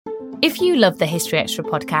If you love the History Extra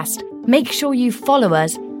podcast, make sure you follow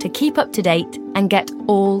us to keep up to date and get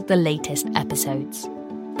all the latest episodes.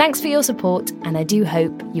 Thanks for your support, and I do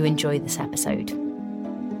hope you enjoy this episode.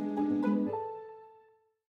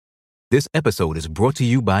 This episode is brought to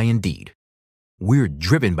you by Indeed. We're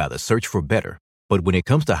driven by the search for better, but when it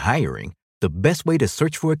comes to hiring, the best way to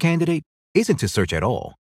search for a candidate isn't to search at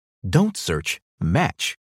all. Don't search,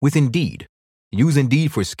 match with Indeed. Use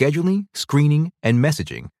Indeed for scheduling, screening, and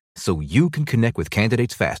messaging so you can connect with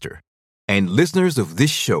candidates faster. And listeners of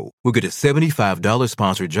this show will get a $75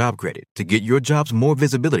 sponsored job credit to get your jobs more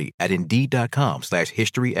visibility at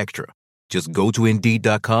Indeed.com/historyextra. Just go to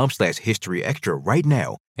Indeed.com/historyextra right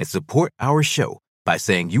now and support our show by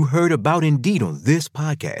saying you heard about Indeed on this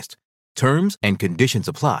podcast. Terms and conditions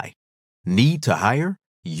apply. Need to hire?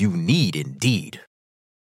 You need Indeed.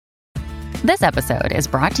 This episode is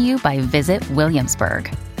brought to you by Visit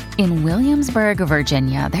Williamsburg. In Williamsburg,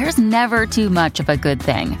 Virginia, there's never too much of a good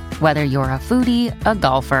thing. Whether you're a foodie, a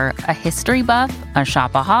golfer, a history buff, a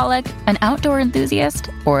shopaholic, an outdoor enthusiast,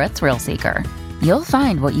 or a thrill seeker, you'll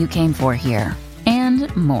find what you came for here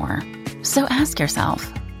and more. So ask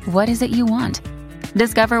yourself, what is it you want?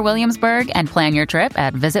 Discover Williamsburg and plan your trip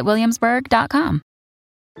at visitwilliamsburg.com.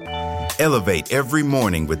 Elevate every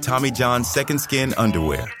morning with Tommy John's Second Skin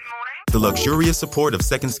underwear. The luxurious support of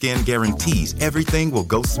Second Skin guarantees everything will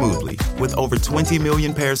go smoothly. With over 20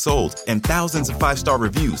 million pairs sold and thousands of 5-star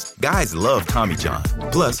reviews, guys love Tommy John.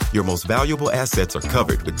 Plus, your most valuable assets are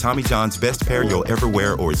covered with Tommy John's best pair you'll ever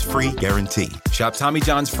wear or its free guarantee. Shop Tommy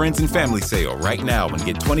John's Friends and Family Sale right now and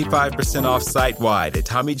get 25% off site-wide at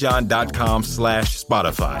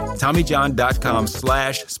TommyJohn.com/Spotify.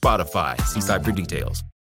 TommyJohn.com/Spotify. See site for details.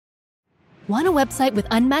 Want a website with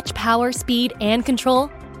unmatched power, speed, and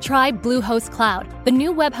control? Try Bluehost Cloud, the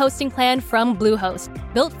new web hosting plan from Bluehost,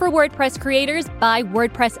 built for WordPress creators by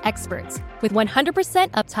WordPress experts. With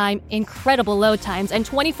 100% uptime, incredible load times, and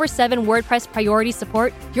 24/7 WordPress priority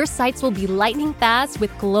support, your sites will be lightning fast with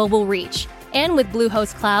global reach. And with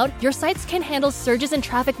Bluehost Cloud, your sites can handle surges in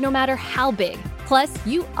traffic no matter how big. Plus,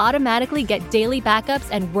 you automatically get daily backups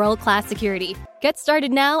and world-class security. Get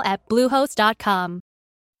started now at Bluehost.com.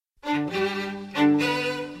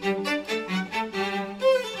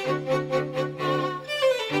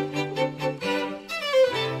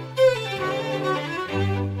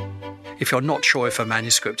 If you're not sure if a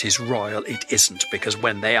manuscript is royal, it isn't, because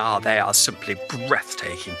when they are simply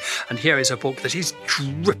breathtaking. And here is a book that is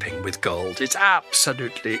dripping with gold. It's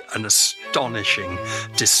absolutely an astonishing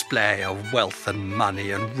display of wealth and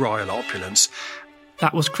money and royal opulence.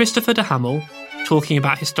 That was Christopher de Hamel talking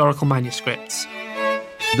about historical manuscripts.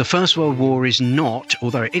 The First World War is not,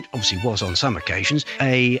 although it obviously was on some occasions,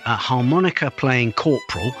 a harmonica-playing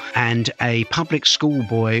corporal and a public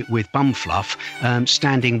schoolboy with bum fluff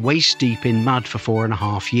standing waist-deep in mud for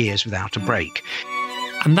 4.5 years without a break.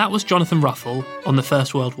 And that was Jonathan Ruffell on the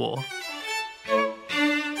First World War.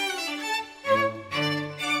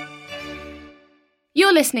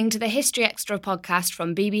 You're listening to the History Extra podcast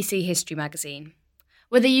from BBC History Magazine.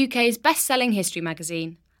 We're the UK's best-selling history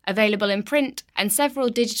magazine, available in print and several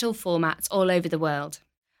digital formats all over the world.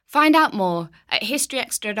 Find out more at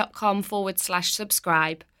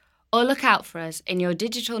historyextra.com/subscribe or look out for us in your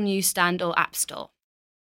digital newsstand or app store.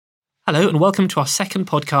 Hello and welcome to our second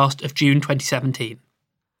podcast of June 2017.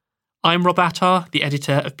 I'm Rob Attar, the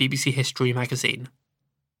editor of BBC History Magazine.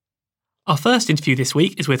 Our first interview this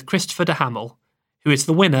week is with Christopher de Hamel, who is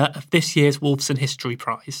the winner of this year's Wolfson History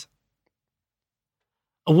Prize.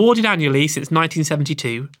 Awarded annually since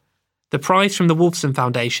 1972, the prize from the Wolfson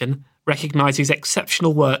Foundation recognises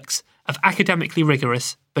exceptional works of academically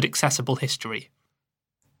rigorous but accessible history.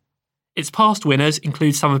 Its past winners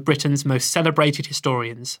include some of Britain's most celebrated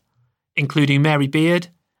historians, including Mary Beard,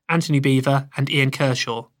 Anthony Beevor and Ian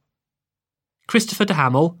Kershaw. Christopher de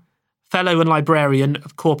Hamel, Fellow and Librarian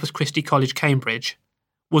of Corpus Christi College, Cambridge,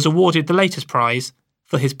 was awarded the latest prize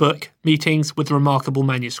for his book Meetings with Remarkable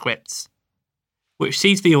Manuscripts, which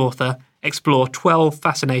sees the author explore 12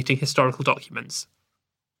 fascinating historical documents.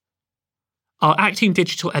 Our acting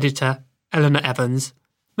digital editor, Eleanor Evans,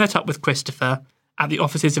 met up with Christopher at the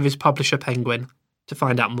offices of his publisher Penguin to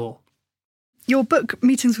find out more. Your book,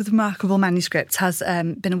 Meetings with Remarkable Manuscripts, has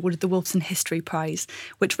been awarded the Wolfson History Prize,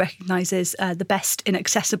 which recognises the best in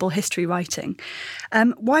accessible history writing.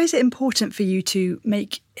 Why is it important for you to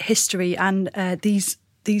make history and these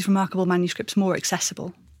remarkable manuscripts more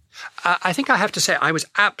accessible? I think I have to say I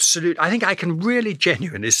think I can really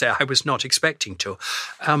genuinely say I was not expecting to.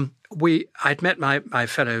 I'd met my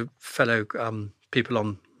fellow people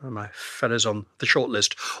on my fellows on the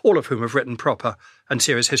shortlist, all of whom have written proper and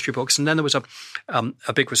serious history books. And then there was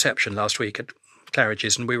a big reception last week at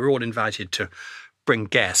Claridge's, and we were all invited to bring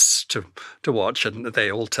guests to watch, and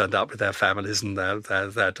they all turned up with their families and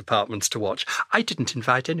their departments to watch. I didn't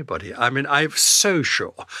invite anybody. I mean, I'm so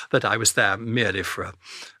sure that I was there merely for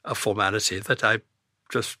a formality that I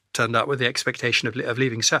just turned up with the expectation of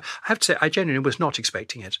leaving. So I have to say, I genuinely was not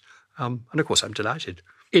expecting it. And of course, I'm delighted.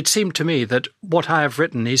 It seemed to me that what I have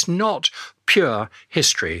written is not pure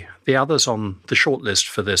history. The others on the shortlist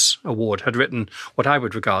for this award had written what I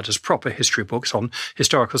would regard as proper history books on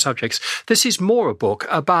historical subjects. This is more a book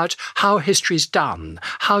about how history's done,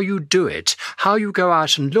 how you do it, how you go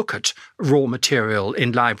out and look at raw material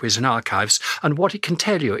in libraries and archives, and what it can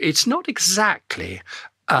tell you. It's not exactly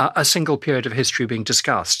a single period of history being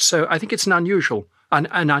discussed. So I think it's an unusual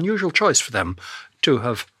choice for them to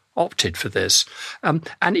have opted for this. And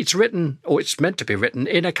it's written, or it's meant to be written,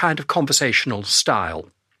 in a kind of conversational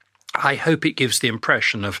style. I hope it gives the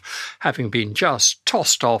impression of having been just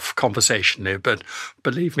tossed off conversationally, but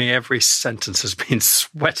believe me, every sentence has been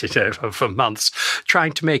sweated over for months,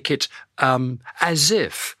 trying to make it as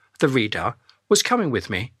if the reader was coming with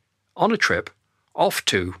me on a trip off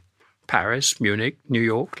to Paris, Munich, New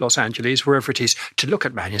York, Los Angeles, wherever it is, to look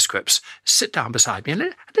at manuscripts, sit down beside me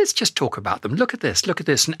and let's just talk about them. Look at this.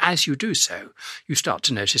 And as you do so, you start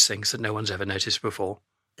to notice things that no one's ever noticed before.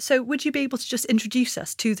 So would you be able to just introduce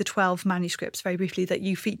us to the 12 manuscripts very briefly that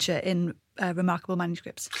you feature in Remarkable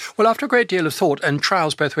Manuscripts? Well, after a great deal of thought and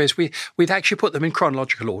trials both ways, we've actually put them in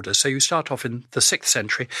chronological order. So you start off in the 6th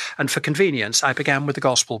century, and for convenience, I began with the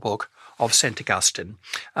Gospel book of St. Augustine.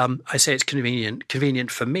 I say it's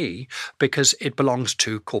convenient for me because it belongs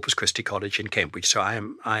to Corpus Christi College in Cambridge. So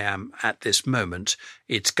I am at this moment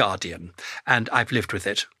its guardian, and I've lived with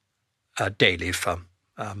it daily for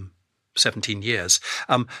 17 years.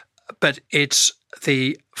 But it's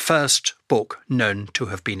the first book known to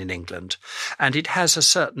have been in England. And it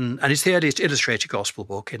has and it's the earliest illustrated gospel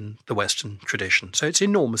book in the Western tradition. So it's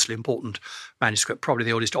enormously important manuscript, probably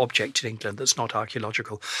the oldest object in England that's not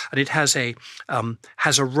archaeological. And it has a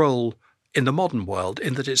role in the modern world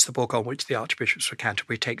in that it's the book on which the archbishops of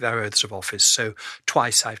Canterbury take their oaths of office. So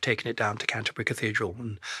twice I've taken it down to Canterbury Cathedral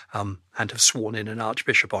and have sworn in an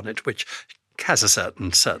archbishop on it, which has a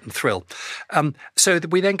certain thrill. So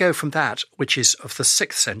we then go from that, which is of the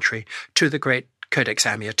 6th century, to the great Codex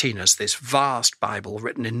Amiatinus, this vast Bible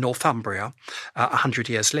written in Northumbria 100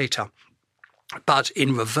 years later. But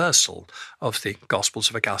in reversal of the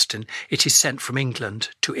Gospels of Augustine, it is sent from England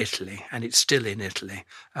to Italy, and it's still in Italy,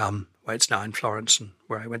 where it's now in Florence and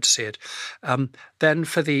where I went to see it. Then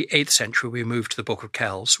for the 8th century, we move to the Book of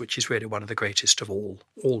Kells, which is really one of the greatest of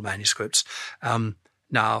all manuscripts.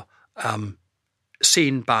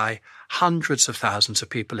 Seen by hundreds of thousands of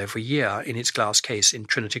people every year in its glass case in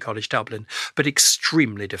Trinity College, Dublin, but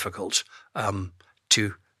extremely difficult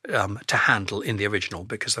to handle in the original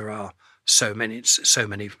because there are so many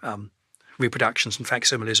reproductions and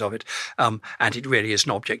facsimiles of it, and it really is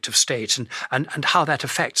an object of state, and how that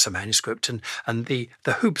affects a manuscript and the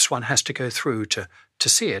hoops one has to go through to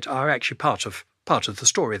see it are actually part of the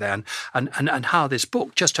story there, and how this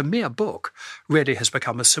book, just a mere book, really has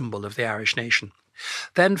become a symbol of the Irish nation.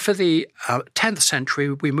 Then for the 10th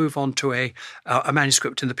century, we move on to a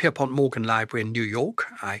manuscript in the Pierpont Morgan Library in New York.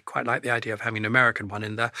 I quite like the idea of having an American one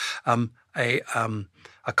in there.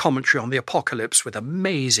 A commentary on the Apocalypse with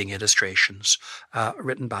amazing illustrations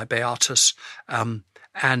written by Beatus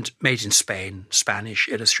and made in Spain, Spanish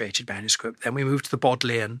illustrated manuscript. Then we move to the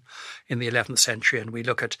Bodleian in the 11th century, and we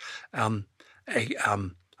look at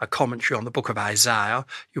a commentary on the book of Isaiah.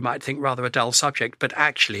 You might think rather a dull subject, but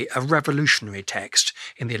actually a revolutionary text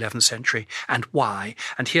in the 11th century. And why?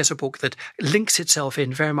 And here's a book that links itself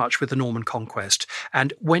in very much with the Norman conquest.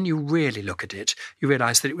 And when you really look at it, you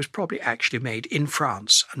realize that it was probably actually made in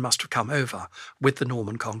France and must have come over with the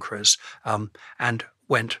Norman conquerors and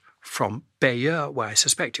went from Bayeux, where I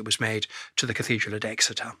suspect it was made, to the Cathedral at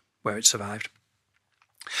Exeter, where it survived.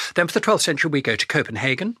 Then for the 12th century, we go to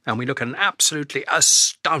Copenhagen and we look at an absolutely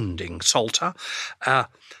astounding Psalter. I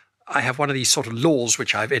have one of these sort of laws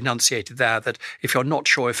which I've enunciated there that if you're not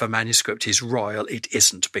sure if a manuscript is royal, it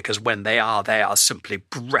isn't, because when they are simply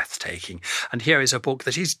breathtaking. And here is a book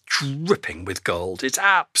that is dripping with gold. It's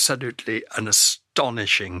absolutely an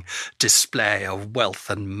astonishing display of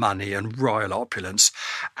wealth and money and royal opulence.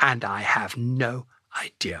 And I have no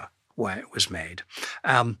idea where it was made.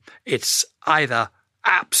 It's either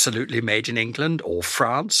absolutely made in England or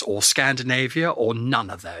France or Scandinavia or none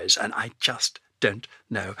of those. And I just don't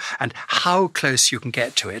know. And how close you can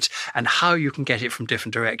get to it and how you can get it from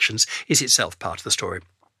different directions is itself part of the story.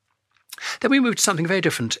 Then we move to something very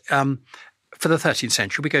different. For the 13th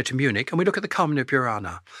century, we go to Munich and we look at the Carmina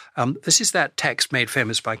Burana. This is that text made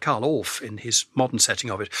famous by Karl Orff in his modern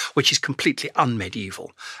setting of it, which is completely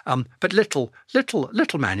unmedieval. But little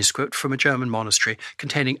manuscript from a German monastery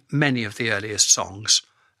containing many of the earliest songs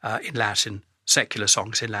in Latin, secular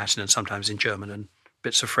songs in Latin and sometimes in German and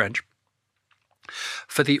bits of French.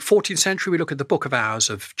 For the 14th century, we look at the Book of Hours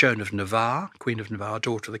of Joan of Navarre, Queen of Navarre,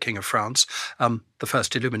 daughter of the King of France, the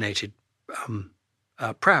first illuminated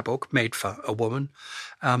prayer book made for a woman.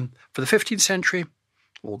 For the 15th century,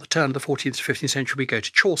 or the turn of the 14th to 15th century, we go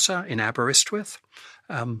to Chaucer in Aberystwyth,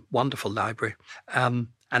 wonderful library, and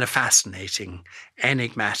a fascinating,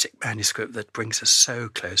 enigmatic manuscript that brings us so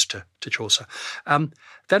close to Chaucer.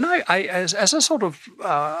 Then I as a sort of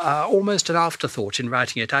almost an afterthought in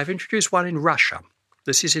writing it, I've introduced one in Russia.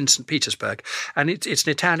 This is in St. Petersburg, and it's an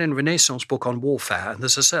Italian Renaissance book on warfare, and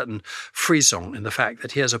there's a certain frisson in the fact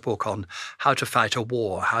that here's a book on how to fight a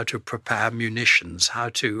war, how to prepare munitions, how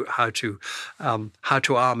to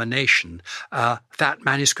arm a nation. That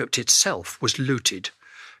manuscript itself was looted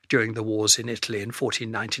during the wars in Italy in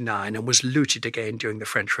 1499 and was looted again during the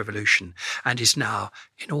French Revolution and is now,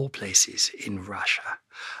 in all places, in Russia.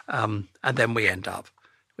 And then we end up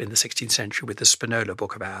in the 16th century with the Spinola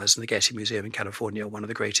Book of Hours in the Getty Museum in California, one of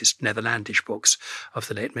the greatest Netherlandish books of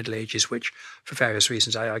the late Middle Ages, which, for various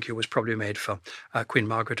reasons, I argue, was probably made for Queen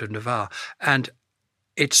Margaret of Navarre. And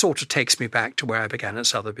it sort of takes me back to where I began at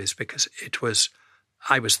Sotheby's, because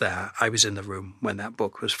I was there, I was in the room when that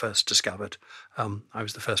book was first discovered. I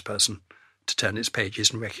was the first person to turn its pages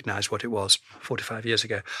and recognise what it was 45 years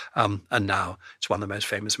ago. And now it's one of the most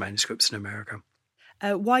famous manuscripts in America.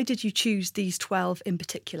 Why did you choose these 12 in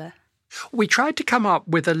particular? We tried to come up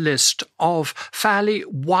with a list of fairly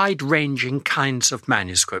wide-ranging kinds of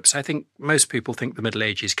manuscripts. I think most people think the Middle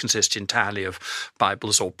Ages consist entirely of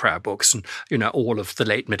Bibles or prayer books and, all of the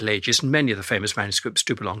late Middle Ages, and many of the famous manuscripts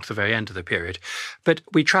do belong to the very end of the period. But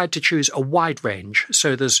we tried to choose a wide range,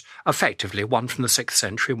 so there's effectively one from the 6th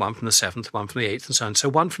century, one from the 7th, one from the 8th, and so on. So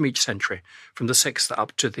one from each century, from the 6th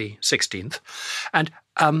up to the 16th. And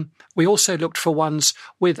we also looked for ones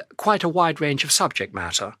with quite a wide range of subject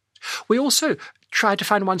matter. We also tried to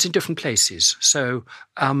find ones in different places, so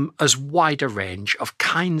as wide a range of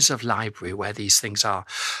kinds of library where these things are.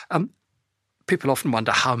 People often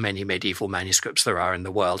wonder how many medieval manuscripts there are in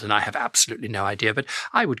the world, and I have absolutely no idea, but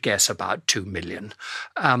I would guess about 2 million,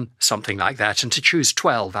 something like that. And to choose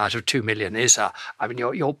 12 out of 2 million is,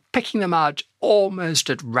 you're picking them out almost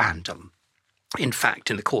at random. In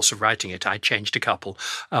fact, in the course of writing it, I changed a couple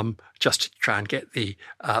just to try and get the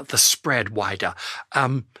spread wider.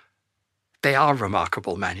 They are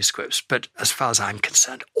remarkable manuscripts, but as far as I'm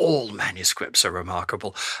concerned, all manuscripts are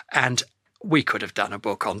remarkable. And we could have done a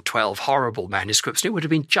book on 12 horrible manuscripts, and it would have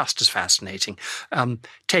been just as fascinating.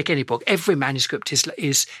 Take any book. Every manuscript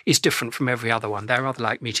is different from every other one. They're rather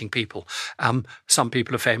like meeting people. Some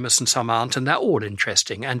people are famous and some aren't, and they're all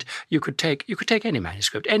interesting. And you could take any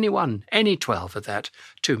manuscript, any 12 of that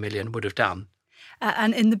 2 million would have done.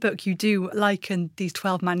 And in the book, you do liken these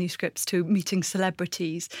 12 manuscripts to meeting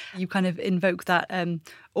celebrities. You kind of invoke that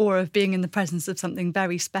awe of being in the presence of something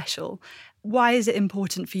very special. Why is it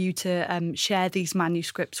important for you to share these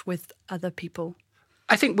manuscripts with other people?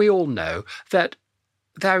 I think we all know that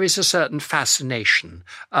there is a certain fascination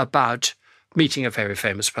about meeting a very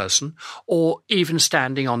famous person, or even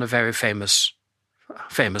standing on a very famous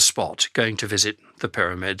spot, going to visit the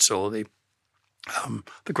pyramids or the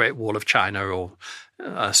Great Wall of China, or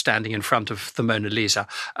standing in front of the Mona Lisa.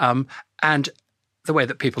 And the way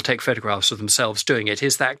that people take photographs of themselves doing it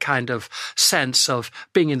is that kind of sense of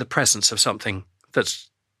being in the presence of something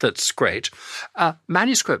that's great.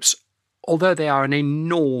 Manuscripts, although they are an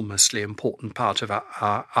enormously important part of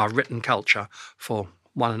our written culture for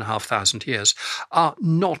 1,500 years, are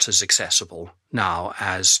not as accessible now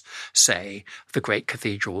as, say, the great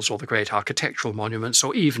cathedrals or the great architectural monuments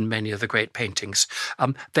or even many of the great paintings.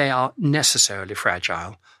 They are necessarily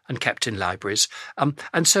fragile and kept in libraries.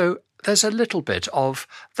 And so there's a little bit of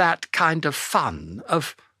that kind of fun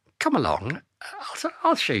of, come along,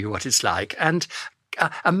 I'll show you what it's like, and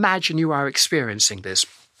imagine you are experiencing this.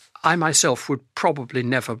 I myself would probably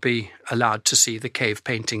never be allowed to see the cave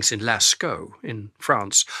paintings in Lascaux in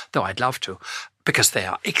France, though I'd love to, because they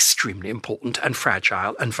are extremely important and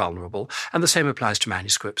fragile and vulnerable, and the same applies to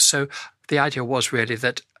manuscripts. So the idea was really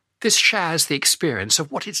that this shares the experience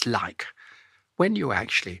of what it's like when you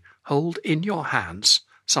actually hold in your hands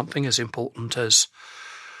something as important as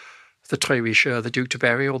the Trévicheur, the Duc de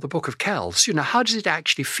Berry, or the Book of Kells. How does it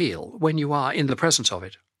actually feel when you are in the presence of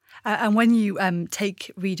it? And when you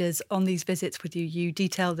take readers on these visits with you, you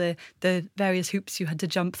detail the various hoops you had to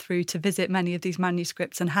jump through to visit many of these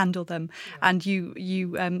manuscripts and handle them. Yeah. And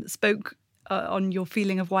you spoke on your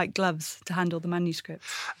feeling of white gloves to handle the manuscripts.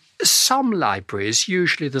 Some libraries,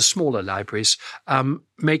 usually the smaller libraries,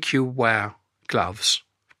 make you wear gloves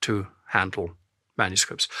to handle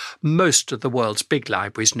manuscripts. Most of the world's big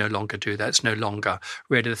libraries no longer do that. It's no longer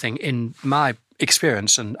really the thing. In my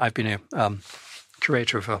experience, and I've been a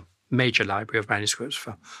curator of a major library of manuscripts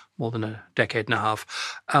for more than a decade and a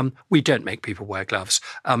half, we don't make people wear gloves.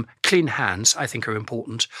 Clean hands, I think, are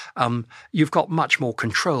important. You've got much more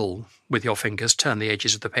control with your fingers. Turn the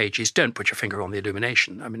edges of the pages. Don't put your finger on the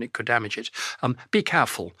illumination. I mean, it could damage it. Be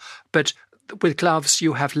careful. But with gloves,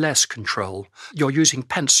 you have less control. You're using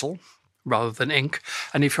pencil rather than ink.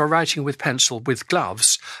 And if you're writing with pencil with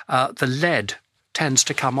gloves, the lead tends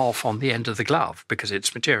to come off on the end of the glove because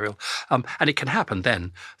it's material. And it can happen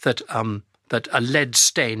then that a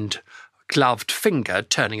lead-stained gloved finger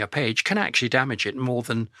turning a page can actually damage it more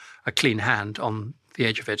than a clean hand on the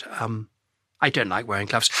edge of it. I don't like wearing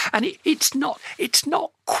gloves. And it's not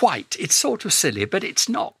quite, it's sort of silly, but it's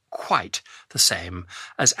not quite the same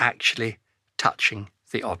as actually touching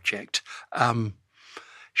the object.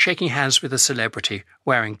 Shaking hands with a celebrity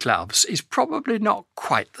wearing gloves is probably not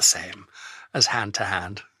quite the same as hand to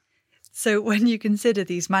hand. So when you consider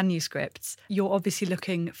these manuscripts, you're obviously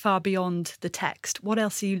looking far beyond the text. What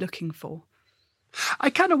else are you looking for? I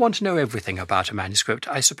kind of want to know everything about a manuscript.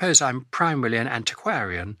 I suppose I'm primarily an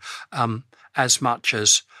antiquarian as much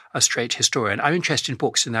as a straight historian. I'm interested in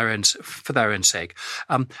books for their own sake.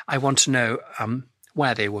 I want to know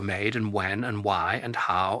where they were made and when and why and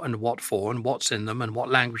how and what for and what's in them and what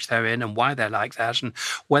language they're in and why they're like that and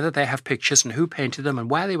whether they have pictures and who painted them and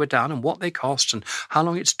where they were done and what they cost and how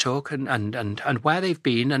long it took and where they've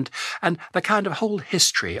been and the kind of whole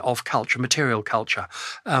history of culture, material culture,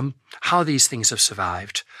 how these things have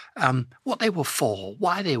survived, what they were for,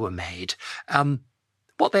 why they were made.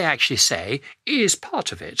 What they actually say is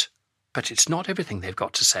part of it, but it's not everything they've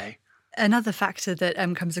got to say. Another factor that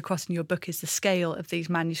comes across in your book is the scale of these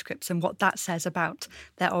manuscripts and what that says about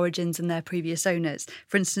their origins and their previous owners.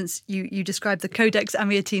 For instance, you describe the Codex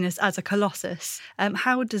Amiatinus as a colossus.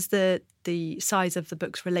 How does the size of the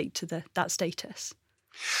books relate to that status?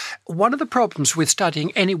 One of the problems with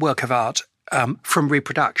studying any work of art from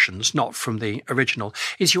reproductions, not from the original,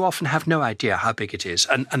 is you often have no idea how big it is.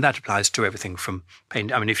 And that applies to everything from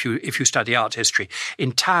paint. I mean, if you study art history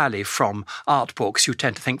entirely from art books, you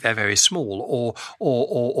tend to think they're very small,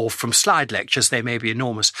 or from slide lectures, they may be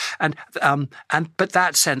enormous. But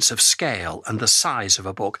that sense of scale and the size of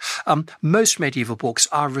a book, most medieval books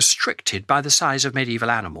are restricted by the size of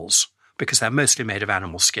medieval animals, because they're mostly made of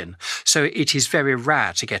animal skin. So it is very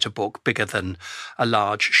rare to get a book bigger than a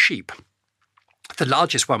large sheep. The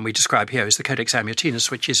largest one we describe here is the Codex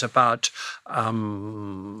Amiatinus, which is about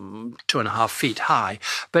 2.5 feet high,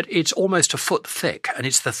 but it's almost a foot thick, and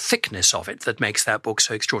it's the thickness of it that makes that book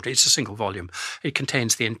so extraordinary. It's a single volume. It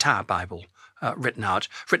contains the entire Bible written out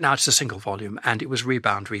as a single volume, and it was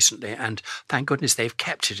rebound recently, and thank goodness they've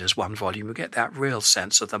kept it as one volume. You get that real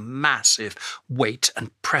sense of the massive weight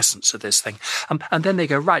and presence of this thing. And then they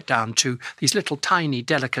go right down to these little tiny,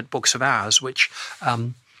 delicate books of hours, which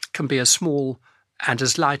can be as small and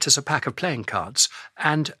as light as a pack of playing cards.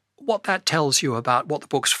 And what that tells you about what the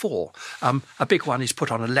book's for. A big one is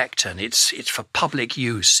put on a lectern. It's for public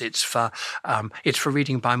use. It's for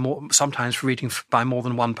reading sometimes for reading by more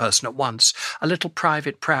than one person at once. A little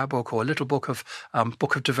private prayer book or a little book of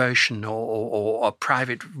devotion or a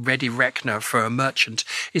private ready reckoner for a merchant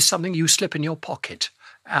is something you slip in your pocket.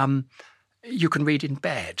 You can read in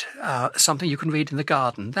bed, something you can read in the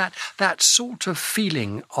garden. That sort of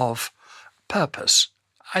feeling of purpose,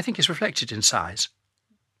 I think, is reflected in size.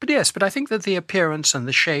 But I think that the appearance and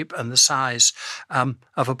the shape and the size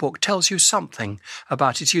of a book tells you something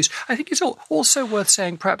about its use. I think it's also worth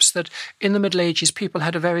saying, perhaps, that in the Middle Ages, people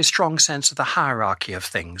had a very strong sense of the hierarchy of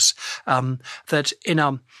things, that in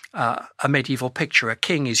a medieval picture, a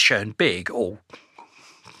king is shown big, or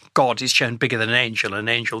God is shown bigger than an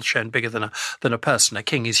angel is shown bigger than a person. A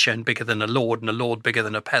king is shown bigger than a lord, and a lord bigger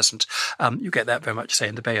than a peasant. You get that very much, say,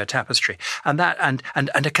 in the Bayeux Tapestry. And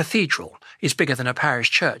a cathedral is bigger than a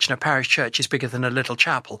parish church, and a parish church is bigger than a little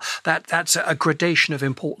chapel. That's a gradation of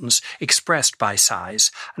importance expressed by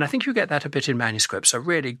size. And I think you get that a bit in manuscripts. A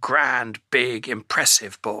really grand, big,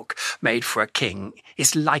 impressive book made for a king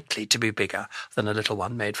is likely to be bigger than a little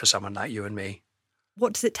one made for someone like you and me.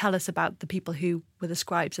 What does it tell us about the people who were the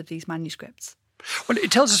scribes of these manuscripts? Well, it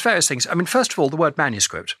tells us various things. I mean, first of all, the word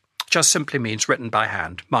manuscript. just simply means written by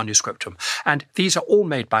hand, manuscriptum. And these are all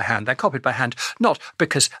made by hand. They're copied by hand, not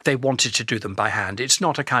because they wanted to do them by hand. It's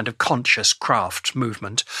not a kind of conscious craft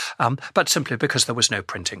movement, but simply because there was no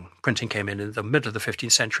printing. Printing came in the middle of the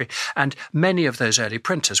 15th century, and many of those early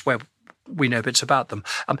printers, where we know bits about them,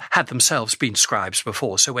 had themselves been scribes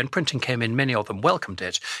before. So when printing came in, many of them welcomed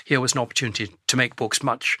it. Here was an opportunity to make books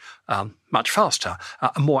much faster,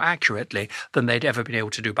 more accurately than they'd ever been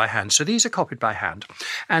able to do by hand. So these are copied by hand.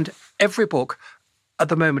 And every book, at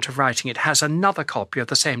the moment of writing it, has another copy of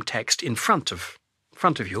the same text in front of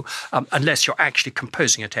you, unless you're actually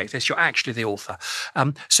composing a text, unless you're actually the author.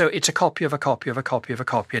 So it's a copy of a copy of a copy of a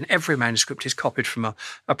copy, and every manuscript is copied from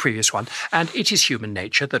a previous one. And it is human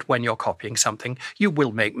nature that when you're copying something, you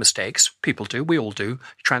will make mistakes. People do. We all do.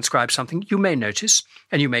 You transcribe something, you may notice,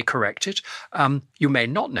 and you may correct it. You may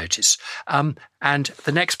not notice. And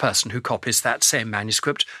the next person who copies that same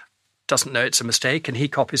manuscript doesn't know it's a mistake, and he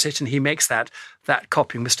copies it, and he makes that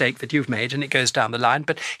copying mistake that you've made, and it goes down the line.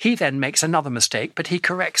 But he then makes another mistake, but he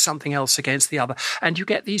corrects something else against the other. And you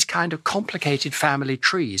get these kind of complicated family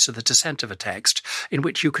trees of the descent of a text in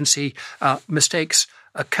which you can see mistakes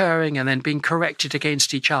occurring and then being corrected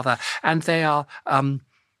against each other. And they are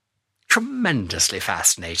tremendously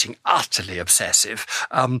fascinating, utterly obsessive.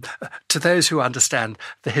 To those who understand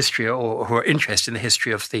the history or who are interested in the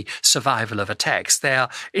history of the survival of a text,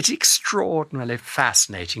 it's extraordinarily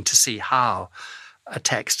fascinating to see how a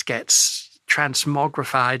text gets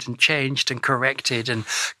transmogrified and changed and corrected and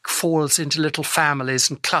falls into little families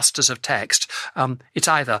and clusters of text. It's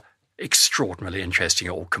either extraordinarily interesting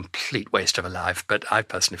or complete waste of a life, but I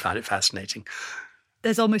personally find it fascinating.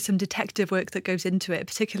 There's almost some detective work that goes into it,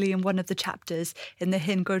 particularly in one of the chapters in the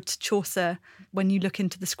Hyn Gwrd Chaucer, when you look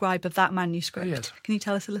into the scribe of that manuscript. Oh, yes. Can you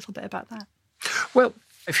tell us a little bit about that? Well,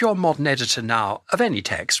 if you're a modern editor now of any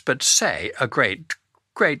text, but say a great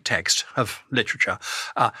text of literature,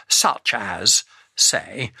 such as,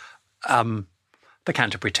 say, the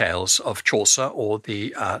Canterbury Tales of Chaucer or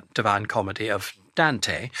the Divine Comedy of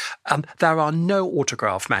Dante, there are no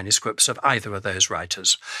autograph manuscripts of either of those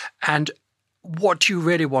writers. And what you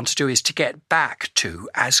really want to do is to get back to,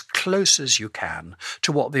 as close as you can,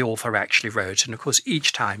 to what the author actually wrote. And of course,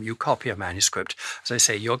 each time you copy a manuscript, as I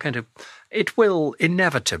say, it will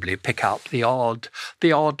inevitably pick up the odd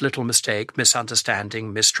little mistake,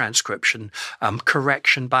 misunderstanding, mistranscription,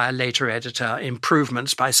 correction by a later editor,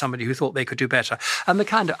 improvements by somebody who thought they could do better. And the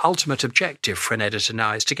kind of ultimate objective for an editor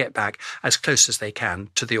now is to get back as close as they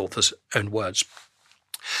can to the author's own words.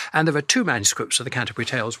 And there are two manuscripts of the Canterbury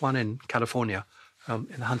Tales, one in California, in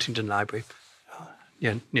the Huntington Library,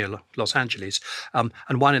 near Los Angeles, and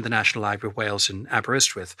one in the National Library of Wales in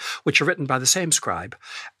Aberystwyth, which are written by the same scribe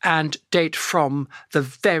and date from the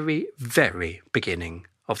very, very beginning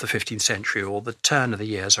of the 15th century, or the turn of the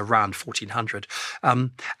years around 1400.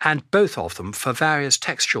 And both of them, for various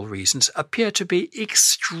textual reasons, appear to be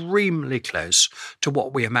extremely close to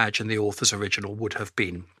what we imagine the author's original would have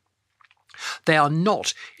been. They are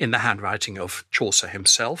not in the handwriting of Chaucer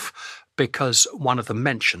himself, because one of them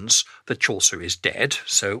mentions that Chaucer is dead.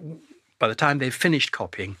 So by the time they've finished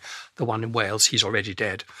copying the one in Wales, he's already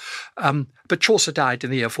dead. But Chaucer died in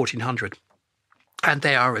the year 1400, and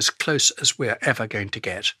they are as close as we're ever going to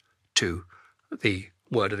get to the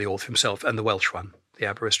word of the author himself. And the Welsh one, the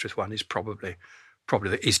Aberystwyth one, is probably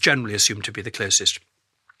is generally assumed to be the closest.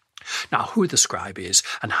 Now, who the scribe is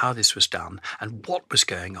and how this was done and what was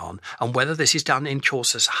going on and whether this is done in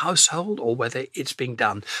Chaucer's household or whether it's being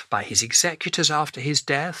done by his executors after his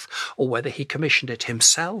death or whether he commissioned it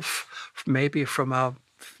himself, maybe from a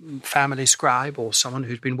family scribe or someone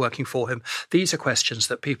who's been working for him. These are questions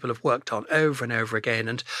that people have worked on over and over again,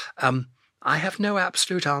 and I have no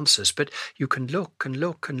absolute answers, but you can look and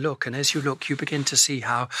look and look, and as you look, you begin to see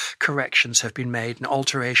how corrections have been made and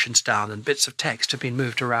alterations done and bits of text have been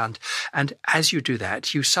moved around. And as you do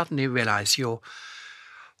that, you suddenly realise you're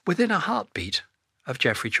within a heartbeat of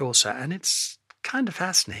Geoffrey Chaucer, and it's kind of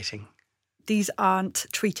fascinating. These aren't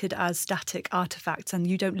treated as static artefacts and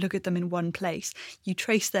you don't look at them in one place. You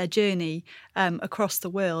trace their journey across the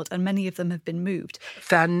world, and many of them have been moved.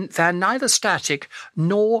 They're neither static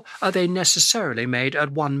nor are they necessarily made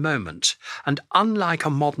at one moment. And unlike a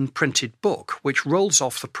modern printed book, which rolls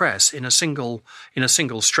off the press in a single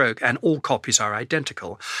stroke and all copies are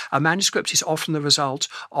identical, a manuscript is often the result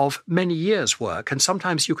of many years' work. And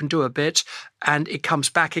sometimes you can do a bit and it comes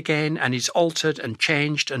back again and it's altered and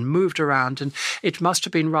changed and moved around around, and it must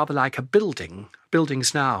have been rather like a building.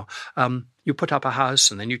 Buildings now, you put up a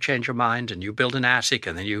house and then you change your mind and you build an attic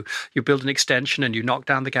and then you build an extension and you knock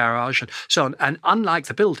down the garage and so on. And unlike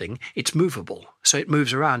the building, it's movable. So it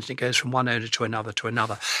moves around and it goes from one owner to another to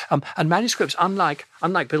another. And manuscripts, unlike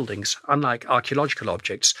buildings, unlike archaeological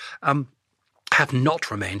objects, have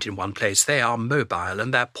not remained in one place. They are mobile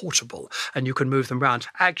and they're portable and you can move them around.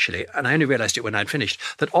 Actually, and I only realised it when I'd finished,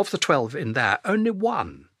 that of the 12 in there, only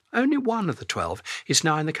one of the 12 is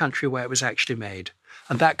now in the country where it was actually made.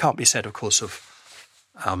 And that can't be said, of course, of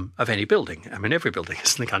any building. I mean, every building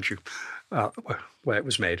is in the country where it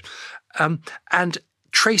was made. And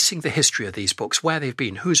tracing the history of these books, where they've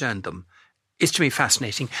been, who's owned them, is to me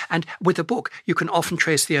fascinating. And with a book, you can often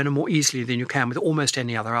trace the owner more easily than you can with almost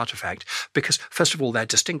any other artefact, because first of all, they're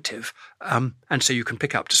distinctive. And so you can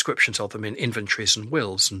pick up descriptions of them in inventories and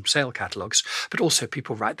wills and sale catalogues, but also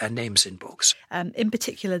people write their names in books. In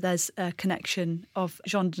particular, there's a connection of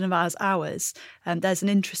Jean de Navarre's Hours. There's an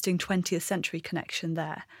interesting 20th century connection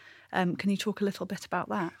there. Can you talk a little bit about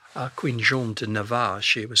that? Queen Jean de Navarre,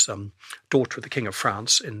 she was daughter of the King of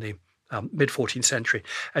France in the mid-14th century,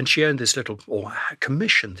 and she owned this little, or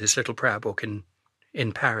commissioned this little prayer book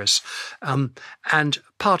in Paris. And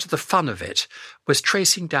part of the fun of it was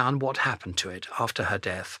tracing down what happened to it after her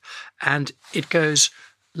death. And it goes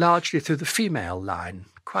largely through the female line.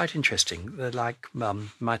 Quite interesting. They're like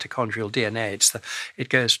mitochondrial DNA. It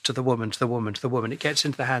goes to the woman, to the woman, to the woman. It gets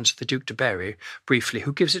into the hands of the Duke de Berry, briefly,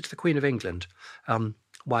 who gives it to the Queen of England,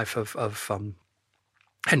 wife of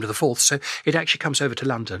Henry IV. So it actually comes over to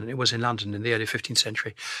London, and it was in London in the early 15th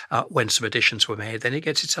century when some additions were made. Then it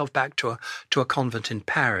gets itself back to a convent in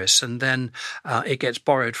Paris, and then it gets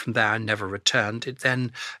borrowed from there and never returned. It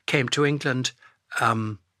then came to England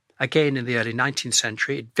again in the early 19th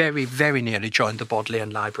century. It very, very nearly joined the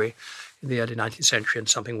Bodleian Library in the early 19th century, and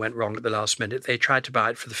something went wrong at the last minute. They tried to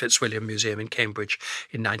buy it for the Fitzwilliam Museum in Cambridge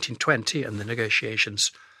in 1920, and the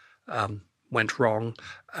negotiations went wrong,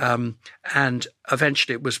 and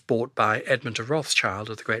eventually it was bought by Edmund of Rothschild,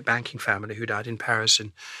 of the great banking family, who died in Paris in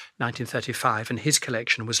 1935, and his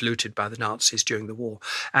collection was looted by the Nazis during the war.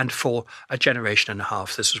 And for a generation and a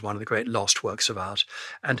half, this was one of the great lost works of art.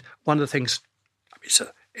 And one of the things,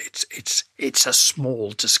 it's a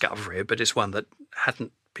small discovery, but it's one that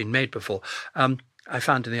hadn't been made before. I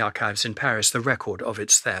found in the archives in Paris the record of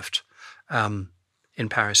its theft in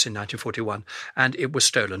Paris in 1941, and it was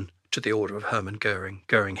stolen to the order of Hermann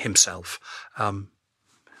Goering himself,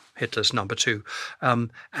 Hitler's number 2.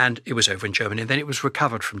 And it was over in Germany. And then it was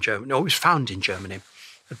recovered from Germany, or it was found in Germany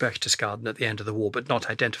at Berchtesgaden at the end of the war, but not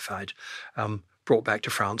identified, brought back to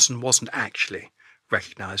France, and wasn't actually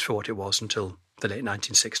recognised for what it was until the late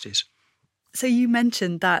 1960s. So you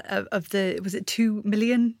mentioned that of the, was it 2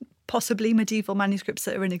 million possibly medieval manuscripts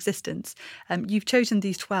that are in existence? You've chosen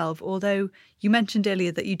these 12, although you mentioned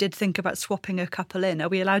earlier that you did think about swapping a couple in. Are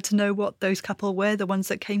we allowed to know what those couple were, the ones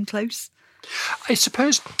that came close? I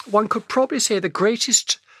suppose one could probably say the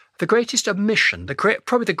greatest omission,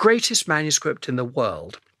 probably the greatest manuscript in the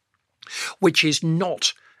world, which is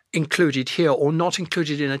not included here or not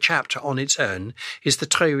included in a chapter on its own, is the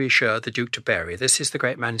Très Riche, the Duc de Berry. This is the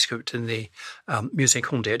great manuscript in the Musée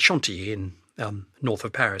Condé at Chantilly in north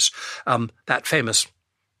of Paris. That famous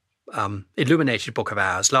illuminated book of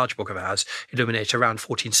hours, large book of hours, illuminated around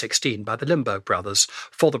 1416 by the Limburg brothers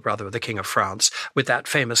for the brother of the King of France, with that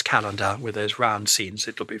famous calendar with those round scenes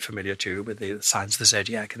it'll be familiar to, with the signs of the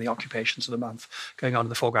zodiac and the occupations of the month going on in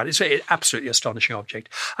the foreground. It's an absolutely astonishing object,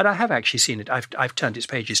 and I have actually seen it. I've turned its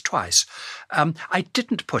pages twice. I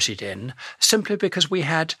didn't put it in simply because we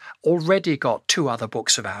had already got 2 other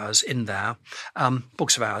books of hours in there.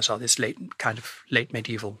 Books of hours are this late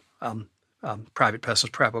medieval private person's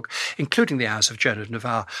prayer book, including the Hours of Joan of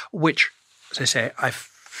Navarre, which, as I say, I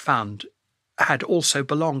found had also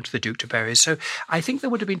belonged to the Duc de Berry. So I think there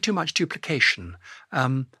would have been too much duplication.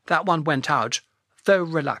 That one went out, though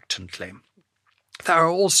reluctantly. There are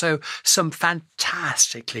also some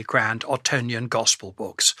fantastically grand Ottonian gospel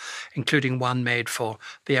books, including one made for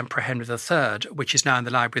the Emperor Henry III, which is now in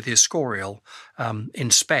the Library of the Escorial in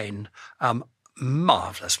Spain.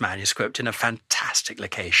 Marvellous manuscript in a fantastic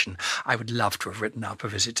location. I would love to have written up a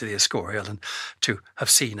visit to the Escorial, and to have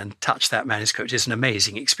seen and touched that manuscript is an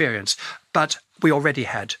amazing experience. But we already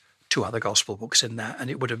had 2 other gospel books in there, and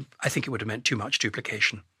I think it would have meant too much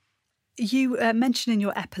duplication. you mentioned in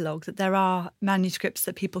your epilogue that there are manuscripts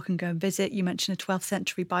that people can go and visit. You mentioned a 12th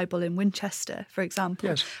century Bible in Winchester, for example.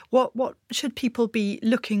 Yes. What should people be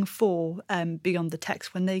looking for beyond the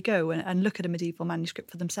text when they go and look at a medieval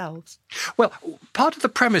manuscript for themselves? Well, part of the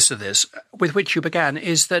premise of this, with which you began,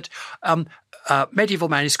 is that medieval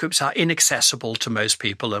manuscripts are inaccessible to most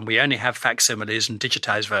people, and we only have facsimiles and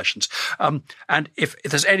digitized versions. And if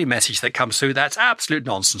there's any message that comes through, that's absolute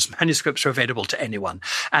nonsense. Manuscripts are available to anyone.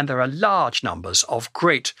 And there are large numbers of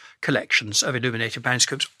great collections of illuminated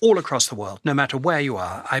manuscripts all across the world, no matter where you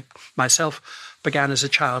are. I myself began as a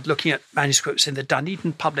child looking at manuscripts in the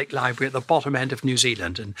Dunedin Public Library at the bottom end of New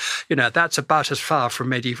Zealand. And, that's about as far from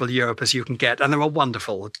medieval Europe as you can get. And they were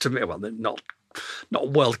wonderful to me. Well, they're not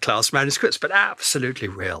world-class manuscripts, but absolutely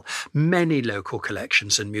real. Many local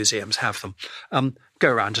collections and museums have them. Go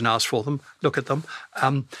around and ask for them, look at them.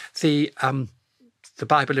 The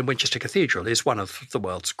Bible in Winchester Cathedral is one of the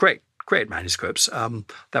world's great manuscripts.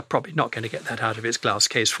 They're probably not going to get that out of its glass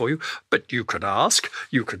case for you, but you can ask,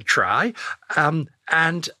 you can try.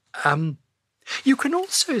 You can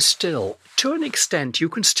also still, to an extent, you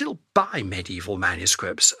can still buy medieval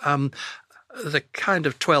manuscripts. The kind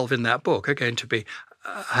of 12 in that book are going to be,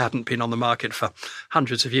 hadn't been on the market for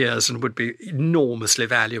hundreds of years and would be enormously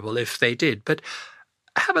valuable if they did. But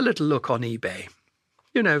have a little look on eBay.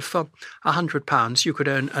 For £100, you could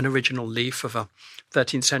earn an original leaf of a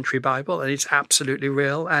 13th century Bible, and it's absolutely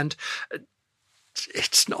real. And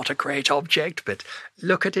it's not a great object, but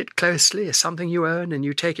look at it closely as something you own, and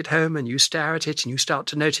you take it home and you stare at it and you start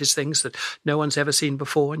to notice things that no one's ever seen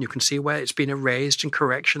before, and you can see where it's been erased and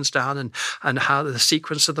corrections done, and how the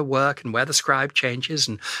sequence of the work and where the scribe changes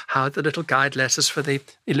and how the little guide letters for the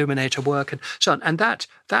illuminator work and so on. And that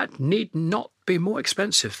need not be more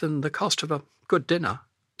expensive than the cost of a good dinner.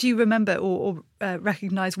 Do you remember or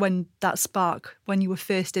recognise when you were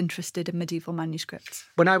first interested in medieval manuscripts?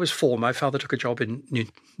 When I was 4, my father took a job in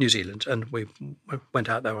New Zealand, and we went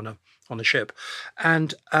out there on a ship.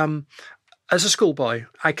 And as a schoolboy,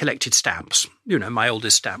 I collected stamps. My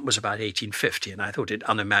oldest stamp was about 1850, and I thought it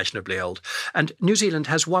unimaginably old. And New Zealand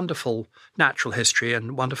has wonderful natural history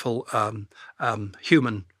and wonderful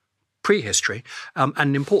human prehistory,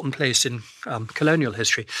 an important place in colonial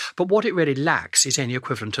history. But what it really lacks is any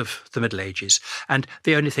equivalent of the Middle Ages. And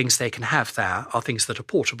the only things they can have there are things that are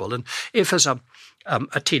portable. And if as a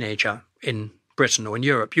teenager in Britain or in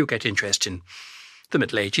Europe you get interest in the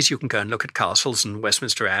Middle Ages, you can go and look at castles and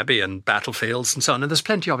Westminster Abbey and battlefields and so on. And there's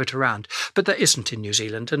plenty of it around. But there isn't in New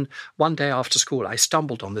Zealand. And one day after school, I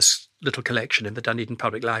stumbled on this little collection in the Dunedin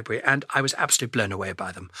Public Library, and I was absolutely blown away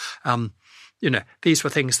by them. These were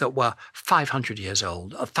things that were 500 years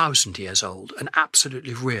old, 1,000 years old, and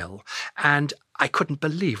absolutely real. And I couldn't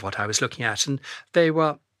believe what I was looking at. And they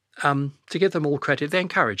were, to give them all credit, they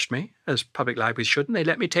encouraged me, as public libraries should, and they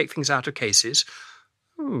let me take things out of cases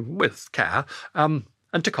with care and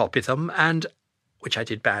to copy them, and which I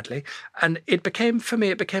did badly. And it became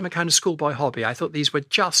a kind of schoolboy hobby. I thought these were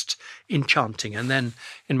just enchanting. And then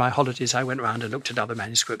in my holidays, I went around and looked at other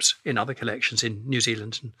manuscripts in other collections in New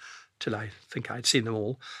Zealand until I think I'd seen them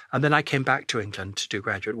all. And then I came back to England to do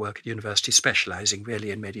graduate work at university, specialising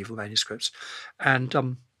really in medieval manuscripts.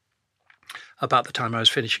 And about the time I was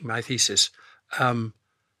finishing my thesis,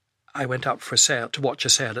 I went up for a sale, to watch a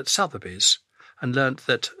sale at Sotheby's, and learnt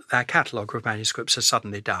that their catalogue of manuscripts had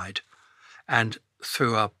suddenly died. And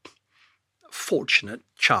through a fortunate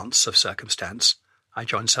chance of circumstance, I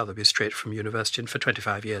joined Sotheby's straight from university, and for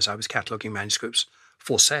 25 years I was cataloguing manuscripts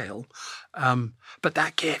for sale. But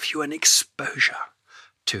that gave you an exposure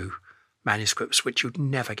to manuscripts which you'd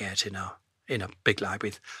never get in a big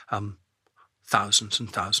library. Thousands and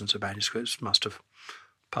thousands of manuscripts must have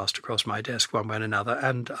passed across my desk one way and another,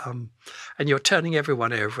 and you're turning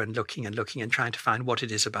everyone over and looking and trying to find what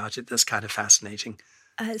it is about it that's kind of fascinating.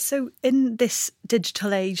 So in this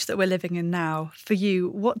digital age that we're living in now, for you,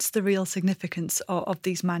 what's the real significance of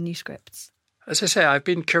these manuscripts? As I say, I've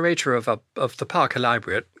been curator of the Parker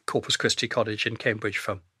Library at Corpus Christi College in Cambridge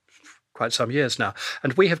for quite some years now,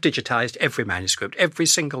 and we have digitised every manuscript. Every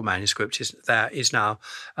single manuscript is now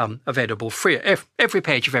available free. Every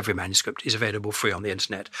page of every manuscript is available free on the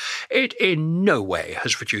internet. It in no way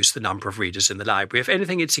has reduced the number of readers in the library. If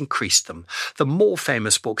anything, it's increased them. The more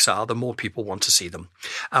famous books are, the more people want to see them.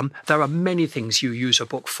 There are many things you use a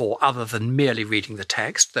book for other than merely reading the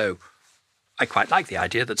text, though I quite like the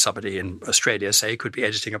idea that somebody in Australia, say, could be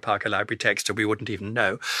editing a Parker Library text and we wouldn't even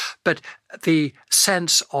know. But the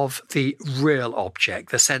sense of the real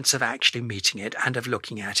object, the sense of actually meeting it and of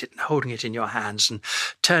looking at it and holding it in your hands and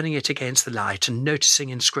turning it against the light and noticing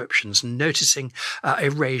inscriptions and noticing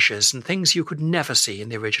erasures and things you could never see in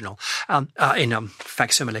the original, in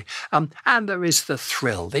facsimile. And there is the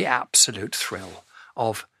thrill, the absolute thrill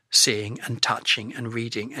of seeing and touching and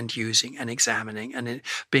reading and using and examining and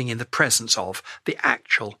being in the presence of the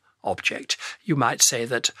actual object. You might say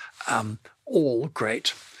that all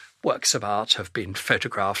great works of art have been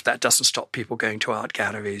photographed. That doesn't stop people going to art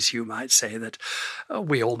galleries. You might say that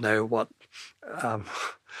we all know what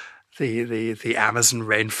the Amazon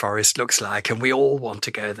rainforest looks like, and we all want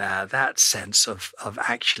to go there. That sense of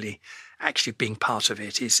actually being part of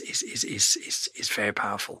it is very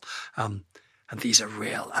powerful. And these are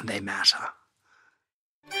real and they matter.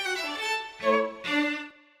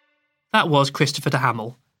 That was Christopher de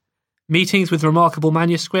Hamel. Meetings with Remarkable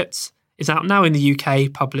Manuscripts is out now in the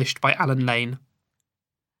UK, published by Alan Lane.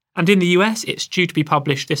 And in the US, it's due to be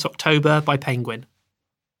published this October by Penguin.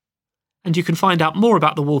 And you can find out more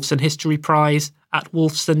about the Wolfson History Prize at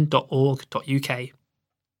wolfson.org.uk.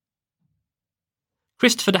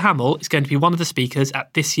 Christopher de Hamel is going to be one of the speakers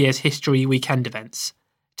at this year's History Weekend events,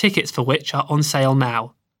 tickets for which are on sale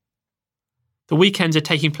now. The weekends are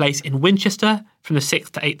taking place in Winchester from the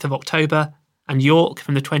 6th to 8th of October and York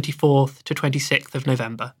from the 24th to 26th of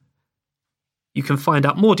November. You can find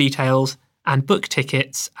out more details and book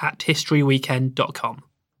tickets at historyweekend.com.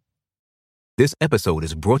 This episode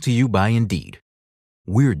is brought to you by Indeed.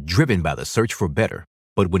 We're driven by the search for better,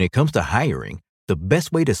 but when it comes to hiring, the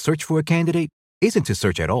best way to search for a candidate isn't to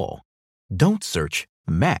search at all. Don't search,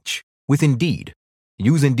 match with Indeed.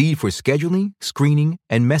 Use Indeed for scheduling, screening,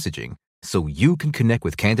 and messaging so you can connect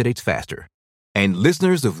with candidates faster. And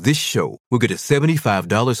listeners of this show will get a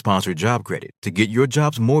 $75 sponsored job credit to get your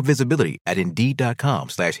jobs more visibility at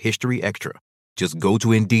Indeed.com/historyextra. Just go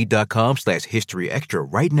to Indeed.com/historyextra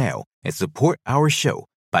right now and support our show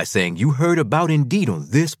by saying you heard about Indeed on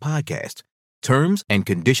this podcast. Terms and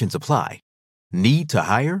conditions apply. Need to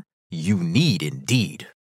hire? You need Indeed.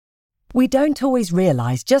 We don't always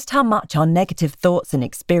realise just how much our negative thoughts and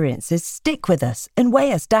experiences stick with us and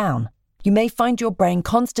weigh us down. You may find your brain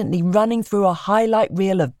constantly running through a highlight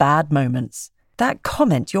reel of bad moments. That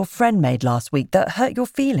comment your friend made last week that hurt your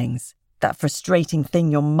feelings. That frustrating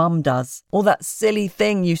thing your mum does. Or that silly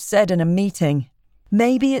thing you said in a meeting.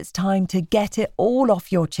 Maybe it's time to get it all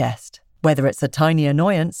off your chest. Whether it's a tiny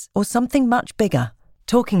annoyance or something much bigger,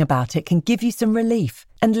 talking about it can give you some relief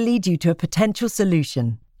and lead you to a potential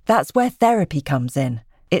solution. That's where therapy comes in.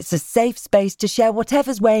 It's a safe space to share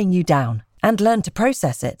whatever's weighing you down and learn to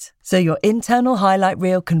process it, so your internal highlight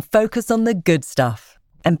reel can focus on the good stuff.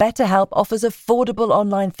 And BetterHelp offers affordable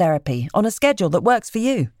online therapy on a schedule that works for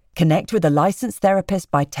you. Connect with a licensed therapist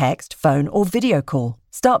by text, phone, or video call.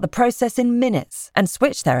 Start the process in minutes and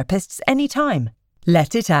switch therapists anytime.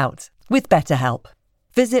 Let it out with BetterHelp.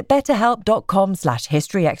 Visit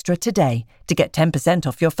betterhelp.com/historyextra today to get 10%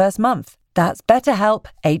 off your first month. That's BetterHelp,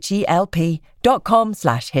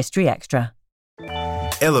 HELP.com/historyextra.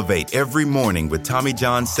 Elevate every morning with Tommy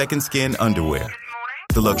John's Second Skin underwear.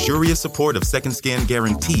 The luxurious support of Second Skin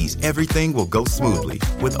guarantees everything will go smoothly.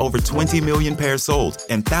 With over 20 million pairs sold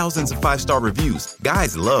and thousands of 5-star reviews,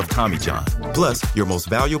 guys love Tommy John. Plus, your most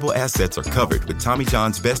valuable assets are covered with Tommy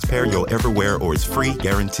John's best pair you'll ever wear or its free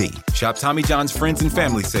guarantee. Shop Tommy John's Friends and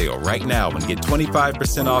Family Sale right now and get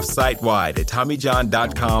 25% off site-wide at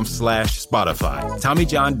TommyJohn.com/Spotify.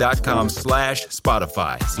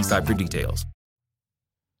 TommyJohn.com/Spotify. See site for details.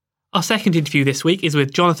 Our second interview this week is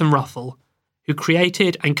with Jonathan Ruffell, who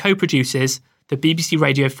created and co-produces the BBC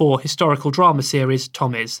Radio 4 historical drama series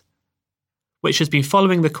Tom Is, which has been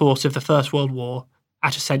following the course of the First World War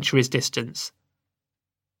at a century's distance.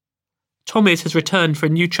 Tom Is has returned for a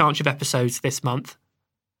new tranche of episodes this month,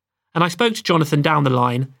 and I spoke to Jonathan down the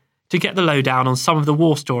line to get the lowdown on some of the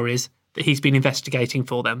war stories that he's been investigating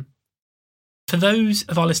for them. For those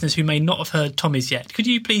of our listeners who may not have heard Tom Is yet, could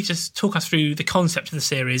you please just talk us through the concept of the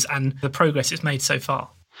series and the progress it's made so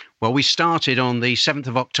far? Well, we started on the 7th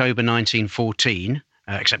of October 1914,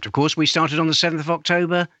 except, of course, we started on the 7th of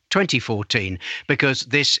October 2014, because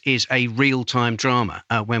this is a real-time drama.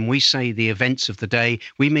 When we say the events of the day,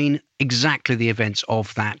 we mean exactly the events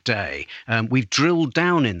of that day. We've drilled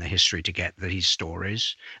down in the history to get these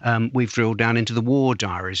stories. We've drilled down into the war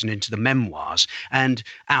diaries and into the memoirs. And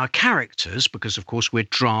our characters, because, of course, we're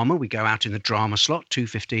drama, we go out in the drama slot,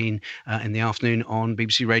 2:15 in the afternoon on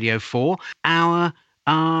BBC Radio 4.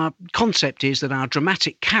 Our concept is that our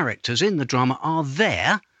dramatic characters in the drama are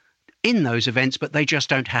there in those events, but they just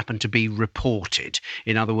don't happen to be reported.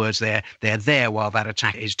 In other words, they're there while that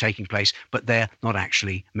attack is taking place, but they're not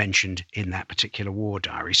actually mentioned in that particular war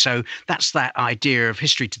diary. So that's that idea of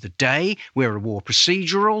history to the day. We're a war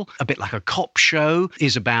procedural, a bit like a cop show,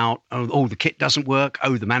 is about, oh, the kit doesn't work,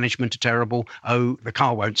 oh, the management are terrible, oh, the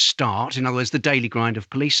car won't start. In other words, the daily grind of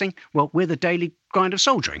policing. Well, we're the daily grind of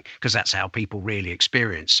soldiering, because that's how people really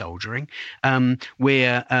experience soldiering.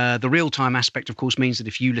 Where the real-time aspect, of course, means that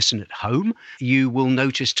if you listen at home, you will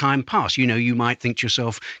notice time pass. You might think to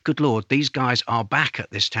yourself, good Lord, these guys are back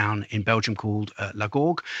at this town in Belgium called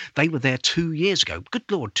Lagorgue. They were there 2 years ago. Good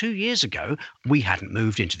Lord, 2 years ago, we hadn't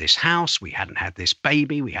moved into this house, we hadn't had this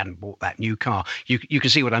baby, we hadn't bought that new car. You can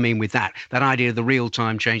see what I mean with that idea of the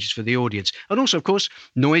real-time changes for the audience. And also, of course,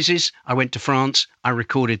 noises. I went to France, I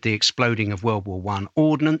recorded the exploding of World War I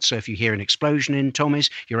ordnance. So if you hear an explosion in Tommy's,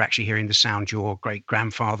 you're actually hearing the sound your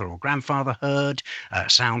great-grandfather or grandfather heard,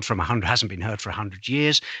 sound from hasn't been heard for 100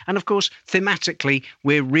 years. And of course, thematically,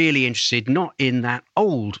 we're really interested not in that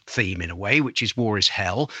old theme in a way, which is war is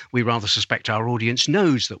hell. We rather suspect our audience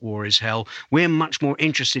knows that war is hell. We're much more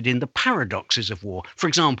interested in the paradoxes of war. For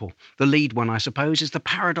example, the lead one, I suppose, is the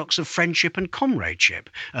paradox of friendship and comradeship.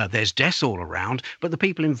 There's death all around, but the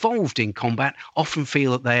people involved in combat often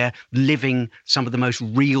feel that they're living some of the most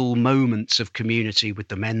real moments of community with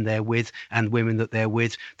the men they're with and women that they're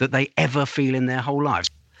with that they ever feel in their whole lives.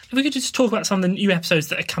 If we could just talk about some of the new episodes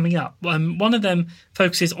that are coming up. One of them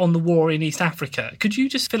focuses on the war in East Africa. Could you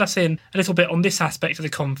just fill us in a little bit on this aspect of the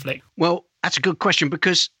conflict? Well, that's a good question,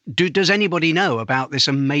 because does anybody know about this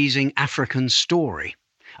amazing African story?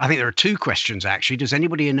 I think there are two questions, actually. Does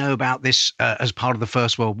anybody know about this as part of the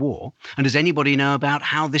First World War? And does anybody know about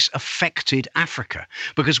how this affected Africa?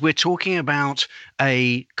 Because we're talking about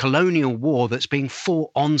a colonial war that's being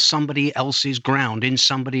fought on somebody else's ground in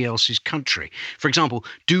somebody else's country. For example,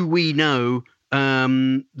 do we know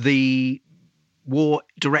the war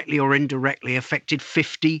directly or indirectly affected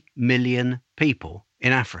 50 million people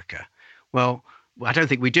in Africa? Well, I don't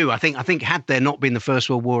think we do. I think had there not been the First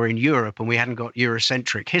World War in Europe and we hadn't got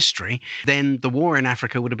Eurocentric history, then the war in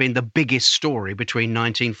Africa would have been the biggest story between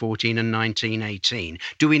 1914 and 1918.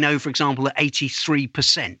 Do we know, for example, that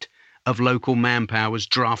 83% of local manpower was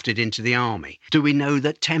drafted into the army? Do we know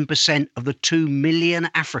that 10% of the 2 million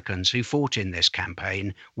Africans who fought in this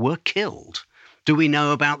campaign were killed? Do we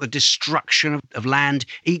know about the destruction of land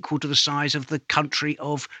equal to the size of the country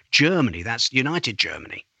of Germany? That's United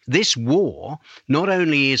Germany. This war not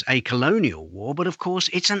only is a colonial war, but of course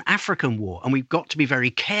it's an African war. And we've got to be very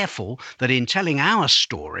careful that in telling our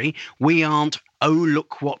story, we aren't, oh,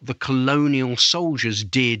 look what the colonial soldiers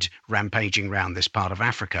did rampaging around this part of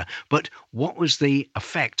Africa. But what was the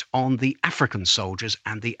effect on the African soldiers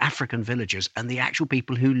and the African villagers and the actual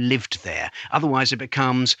people who lived there? Otherwise, it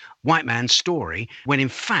becomes white man's story, when in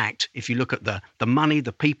fact, if you look at the money,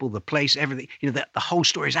 the people, the place, everything, the whole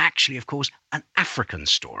story is actually, of course, an African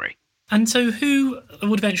story. And so who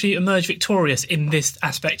would eventually emerge victorious in this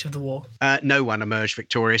aspect of the war? No one emerged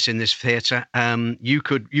victorious in this theatre. You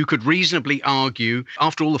could reasonably argue,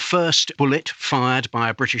 after all, the first bullet fired by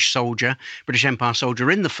a British Empire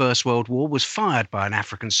soldier in the First World War was fired by an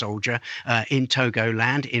African soldier in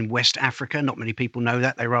Togoland in West Africa. Not many people know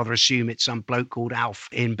that. They rather assume it's some bloke called Alf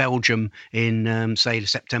in Belgium in, say,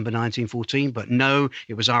 September 1914. But no,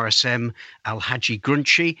 it was RSM Alhaji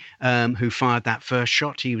Grunchi who fired that first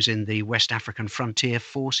shot. He was in the West African Frontier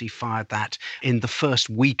Force. He fired that in the first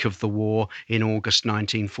week of the war in August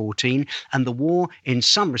 1914. And the war, in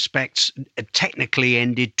some respects, technically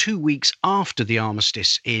ended 2 weeks after the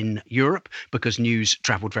armistice in Europe, because news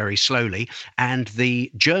travelled very slowly. And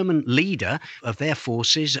the German leader of their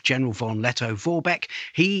forces, General von Lettow-Vorbeck,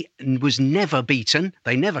 he was never beaten.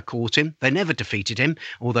 They never caught him. They never defeated him,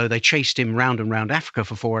 although they chased him round and round Africa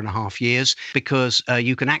for 4.5 years, because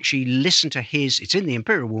you can actually listen to it's in the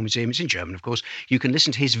Imperial War Museum, it's in German, of course. You can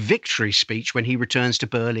listen to his victory speech when he returns to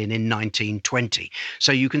Berlin in 1920.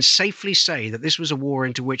 So you can safely say that this was a war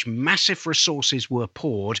into which massive resources were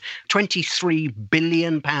poured. £23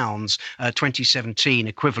 billion, 2017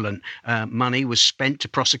 equivalent money was spent to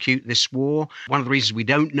prosecute this war. One of the reasons we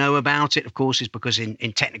don't know about it, of course, is because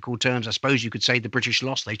in technical terms, I suppose you could say the British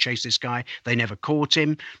lost. They chased this guy. They never caught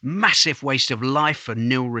him. Massive waste of life for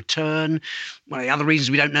nil return. One of the other reasons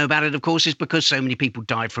we don't know about it, of course, is because so many people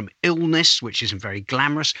died from illness, which isn't very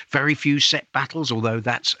glamorous, very few set battles, although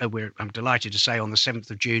that's, I'm delighted to say, on the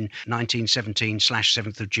 7th of June 1917 /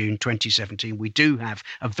 7th of June 2017, we do have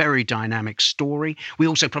a very dynamic story. We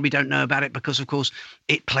also probably don't know about it because, of course,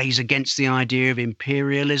 it plays against the idea of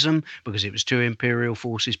imperialism, because it was two imperial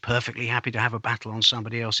forces perfectly happy to have a battle on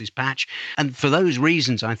somebody else's patch. And for those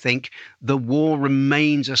reasons, I think the war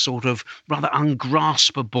remains a sort of rather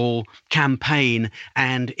ungraspable campaign.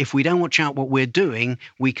 And if we don't watch out what we're doing,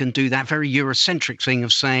 we can do that very Eurocentric thing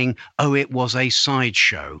of saying, oh, it was a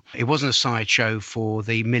sideshow. It wasn't a sideshow for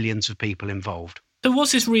the millions of people involved. So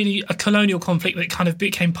was this really a colonial conflict that kind of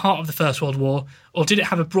became part of the First World War, or did it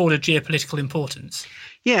have a broader geopolitical importance?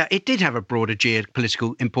 Yeah, it did have a broader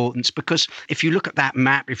geopolitical importance, because if you look at that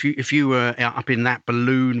map, if you were up in that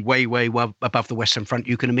balloon way above the Western Front,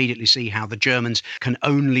 you can immediately see how the Germans can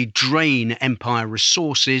only drain Empire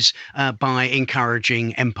resources by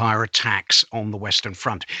encouraging Empire attacks on the Western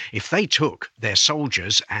Front. If they took their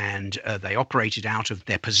soldiers and they operated out of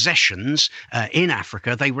their possessions in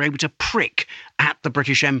Africa, they were able to prick at the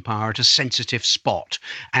British Empire at a sensitive spot,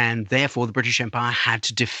 and therefore the British Empire had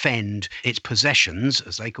to defend its possessions,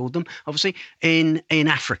 as they called them, obviously, in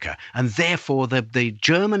Africa. And therefore the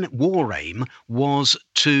German war aim was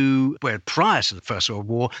to, where prior to the First World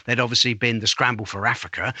War, there'd obviously been the scramble for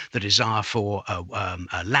Africa, the desire for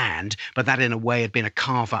land, but that in a way had been a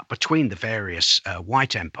carve-up between the various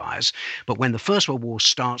white empires. But when the First World War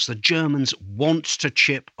starts, the Germans want to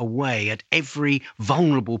chip away at every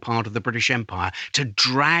vulnerable part of the British Empire to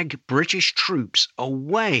drag British troops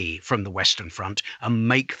away from the Western Front and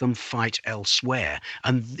make them fight elsewhere.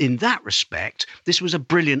 And in that respect, this was a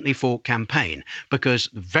brilliantly fought campaign, because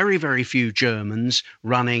very, very few Germans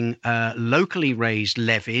running locally raised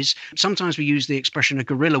levies. Sometimes we use the expression a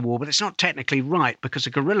guerrilla war, but it's not technically right, because a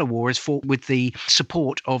guerrilla war is fought with the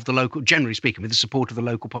support of the local, generally speaking, with the support of the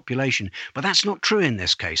local population. But that's not true in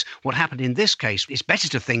this case. What happened in this case, it's better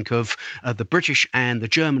to think of the British and the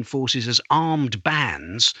German forces as armed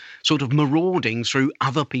bands sort of marauding through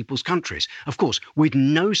other people's countries. Of course, with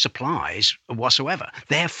no supplies whatsoever.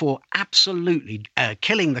 Therefore, absolutely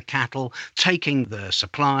killing the cattle, taking the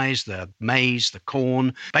supplies, the maize, the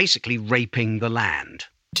corn, basically raping the land.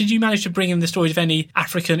 Did you manage to bring in the stories of any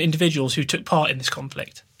African individuals who took part in this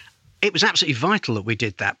conflict? It was absolutely vital that we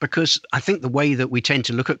did that, because I think the way that we tend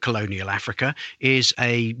to look at colonial Africa is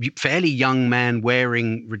a fairly young man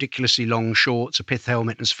wearing ridiculously long shorts, a pith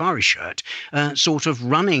helmet and safari shirt, sort of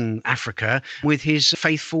running Africa with his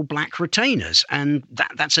faithful black retainers. And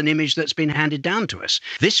that's an image that's been handed down to us.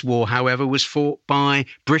 This war, however, was fought by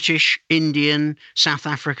British, Indian, South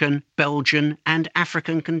African, Belgian and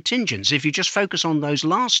African contingents. If you just focus on those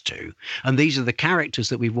last two, and these are the characters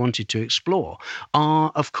that we've wanted to explore,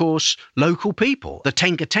 are, of course, local people, the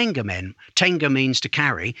Tenga Tenga men. Tenga means to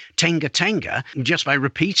carry. Tenga Tenga, just by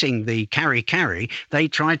repeating the carry, they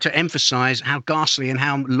tried to emphasize how ghastly and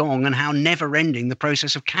how long and how never-ending the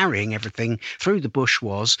process of carrying everything through the bush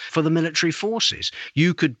was for the military forces.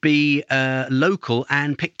 You could be local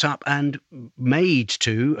and picked up and made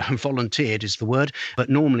to, volunteered is the word, but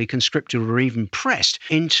normally conscripted or even pressed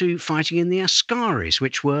into fighting in the Askaris,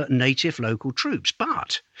 which were native local troops.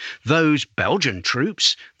 But those Belgian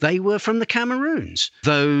troops, they were from the Cameroons.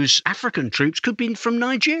 Those African troops could be from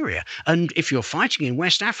Nigeria. And if you're fighting in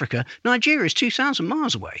West Africa, Nigeria is 2,000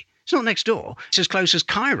 miles away. It's not next door. It's as close as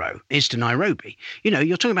Cairo is to Nairobi. You know,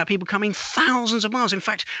 you're talking about people coming thousands of miles. In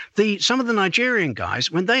fact, some of the Nigerian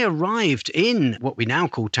guys, when they arrived in what we now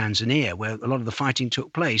call Tanzania, where a lot of the fighting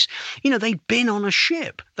took place, you know, they'd been on a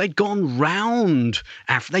ship. They'd gone round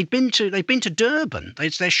Africa. They'd been to Durban.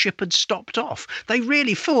 Their ship had stopped off. They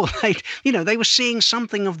really thought they were seeing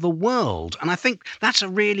something of the world. And I think that's a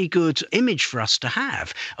really good image for us to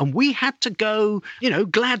have. And we had to go,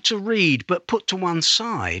 glad to read, but put to one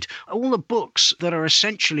side all the books that are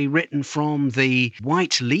essentially written from the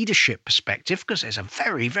white leadership perspective, because there's a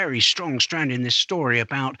very, very strong strand in this story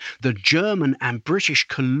about the German and British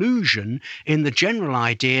collusion in the general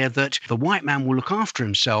idea that the white man will look after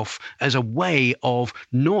himself as a way of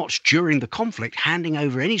not, during the conflict, handing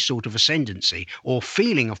over any sort of ascendancy or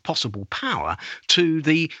feeling of possible power to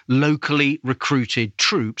the locally recruited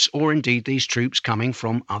troops, or indeed these troops coming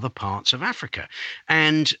from other parts of Africa.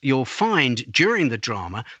 And you'll find during the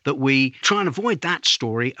drama that we try and avoid that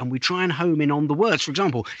story and we try and home in on the words. For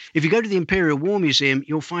example, if you go to the Imperial War Museum,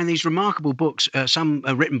 you'll find these remarkable books, some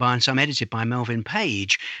written by and some edited by Melvin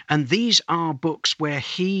Page. And these are books where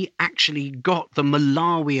he actually got the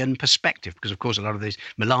Malawian perspective, because, of course, a lot of this,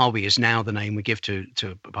 Malawi is now the name we give to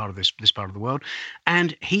a part of this part of the world.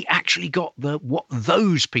 And he actually got what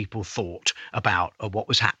those people thought about what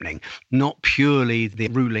was happening, not purely the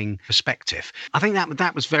ruling perspective. I think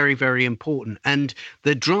that was very, very important. And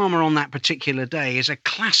the drama on that particular day is a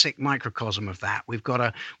classic microcosm of that. We've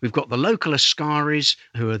got the local Askaris,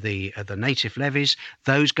 who are the native levies.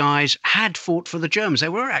 Those guys had fought for the Germans.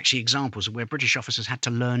 There were actually examples of where British officers had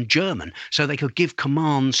to learn German so they could give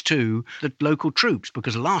commands to the local troops,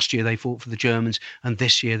 because last year they fought for the Germans and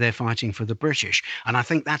this year they're fighting for the British. And I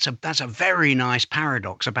think that's a very nice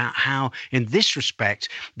paradox about how, in this respect,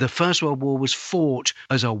 the First World War was fought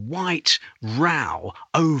as a white row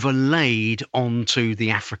overlaid onto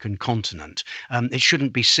the African continent. It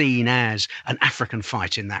shouldn't be seen as an African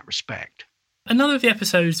fight in that respect. Another of the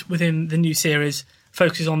episodes within the new series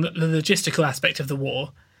focuses on the logistical aspect of the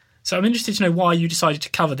war. So I'm interested to know why you decided to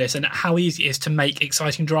cover this and how easy it is to make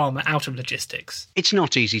exciting drama out of logistics. It's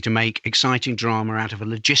not easy to make exciting drama out of a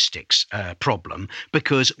logistics problem,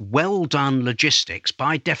 because well-done logistics,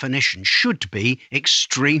 by definition, should be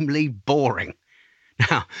extremely boring.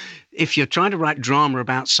 Now, if you're trying to write drama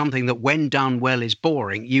about something that, when done well, is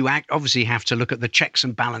boring, you obviously have to look at the checks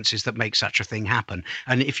and balances that make such a thing happen.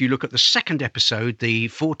 And if you look at the second episode, the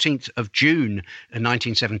 14th of June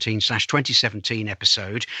 1917/2017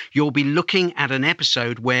 episode, you'll be looking at an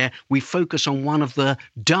episode where we focus on one of the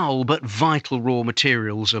dull but vital raw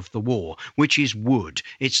materials of the war, which is wood.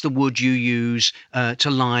 It's the wood you use to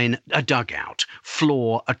line a dugout,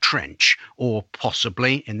 floor a trench, or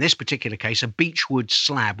possibly, in this particular case, a beechwood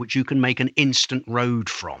slab, which you can make an instant road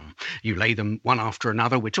from. You lay them one after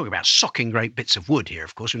another. We're talking about socking great bits of wood here,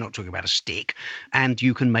 of course. We're not talking about a stick. And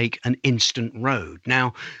you can make an instant road.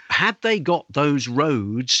 Now, had they got those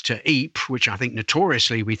roads to Ypres, which I think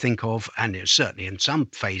notoriously we think of, and certainly in some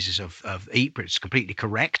phases of Ypres, it's completely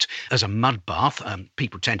correct, as a mud bath.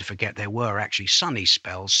 People tend to forget there were actually sunny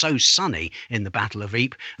spells, so sunny in the Battle of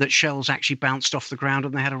Ypres that shells actually bounced off the ground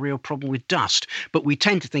and they had a real problem with dust. But we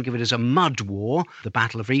tend to think of it as a mud war, the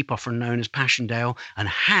Battle of Ypres, often known as Passchendaele, and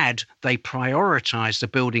had they prioritised the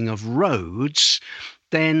building of roads,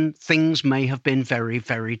 then things may have been very,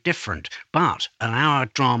 very different. But our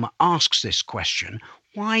drama asks this question: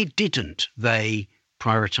 why didn't they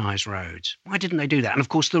prioritise roads? Why didn't they do that? And of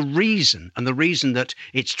course, the reason that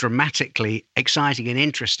it's dramatically exciting and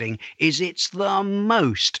interesting is it's the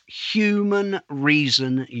most human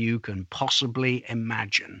reason you can possibly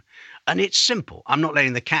imagine. And it's simple. I'm not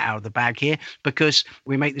letting the cat out of the bag here, because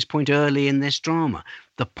we make this point early in this drama.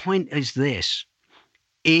 The point is this: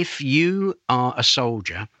 if you are a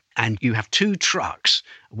soldier and you have two trucks,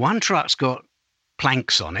 one truck's got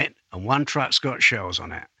planks on it and one truck's got shells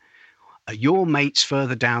on it. Your mates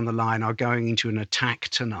further down the line are going into an attack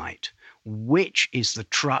tonight. Which is the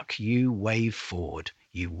truck you wave forward?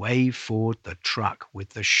 You wave forward the truck with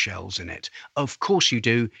the shells in it. Of course you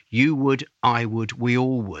do. You would, I would, we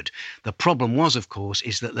all would. The problem was, of course,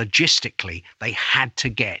 is that logistically they had to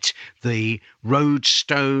get the road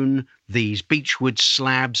stone, these beechwood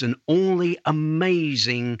slabs, and all the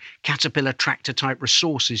amazing Caterpillar tractor type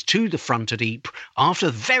resources to the front at Ypres. After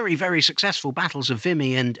very, very successful battles of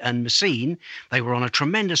Vimy and Messines, they were on a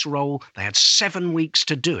tremendous roll. They had 7 weeks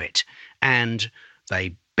to do it, and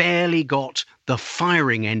they barely got the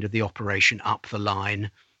firing end of the operation up the line.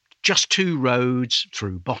 Just 2 roads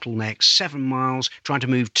through bottlenecks, 7 miles, trying to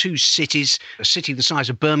move 2 cities, a city the size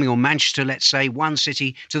of Birmingham or Manchester, let's say, one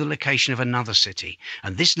city to the location of another city.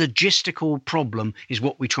 And this logistical problem is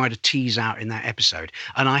what we try to tease out in that episode.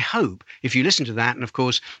 And I hope, if you listen to that, and of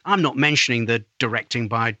course, I'm not mentioning the directing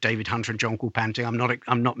by David Hunter and John Quilpanting,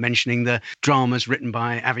 I'm not mentioning the dramas written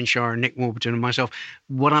by Avin Shah and Nick Warburton and myself.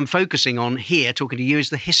 What I'm focusing on here, talking to you,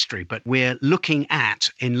 is the history, but we're looking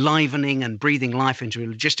at enlivening and breathing life into a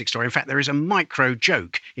logistics story. In fact, there is a micro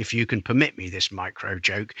joke, if you can permit me this micro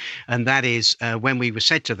joke, and that is when we were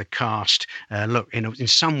said to the cast, look, in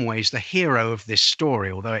some ways the hero of this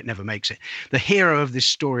story, although it never makes it, the hero of this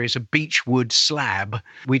story is a beechwood slab.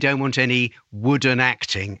 We don't want any wooden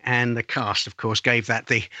acting. And the cast, of course, gave that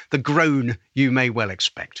the groan you may well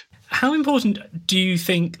expect. How important do you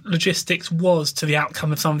think logistics was to the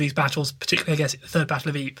outcome of some of these battles, particularly, I guess, the Third Battle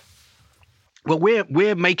of Ypres? Well,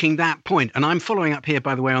 we're making that point, and I'm following up here,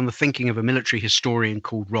 by the way, on the thinking of a military historian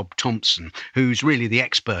called Rob Thompson, who's really the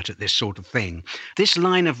expert at this sort of thing. This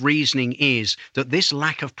line of reasoning is that this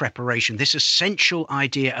lack of preparation, this essential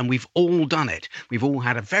idea, and we've all done it. We've all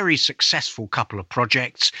had a very successful couple of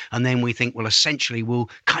projects, and then we think, well, essentially,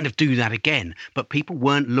 we'll kind of do that again. But people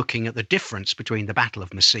weren't looking at the difference between the Battle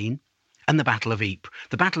of Messines and the Battle of Ypres.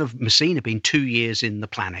 The Battle of Messines had been 2 years in the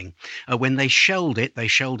planning. When they shelled it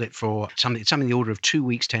for something in the order of 2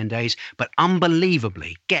 weeks, 10 days. But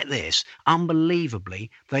unbelievably, get this,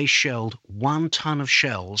 unbelievably, they shelled 1 ton of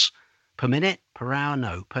shells per minute, per hour,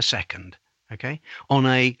 no, per second. Okay, on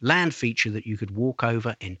a land feature that you could walk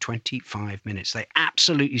over in 25 minutes. They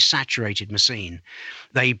absolutely saturated Messines.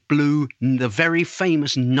 They blew the very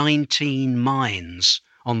famous 19 mines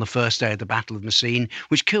on the first day of the Battle of Messines,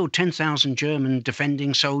 which killed 10,000 German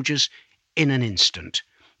defending soldiers in an instant.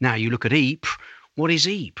 Now, you look at Ypres. What is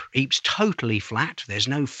Ypres? Ypres totally flat. There's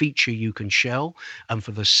no feature you can shell. And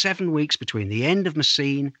for the 7 weeks between the end of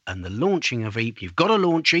Messines and the launching of Ypres, you've got to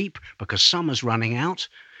launch Ypres because summer's running out.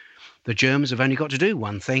 The Germans have only got to do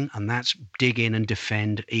one thing, and that's dig in and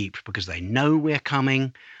defend Ypres, because they know we're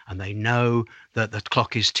coming and they know that the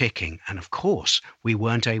clock is ticking. And of course, we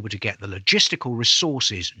weren't able to get the logistical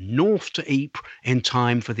resources north to Ypres in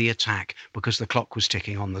time for the attack because the clock was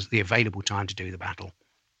ticking on the available time to do the battle.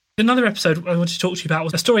 Another episode I wanted to talk to you about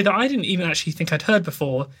was a story that I didn't even actually think I'd heard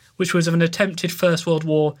before, which was of an attempted First World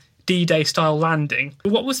War D-Day style landing.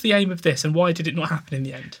 What was the aim of this, and why did it not happen in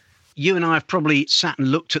the end? You and I have probably sat and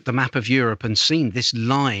looked at the map of Europe and seen this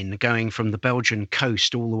line going from the Belgian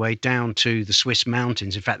coast all the way down to the Swiss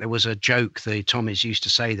mountains. In fact, there was a joke the Tommies used to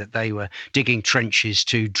say that they were digging trenches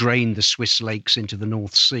to drain the Swiss lakes into the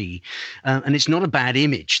North Sea. And it's not a bad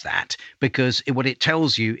image, that, because what it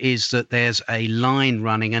tells you is that there's a line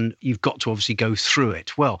running and you've got to obviously go through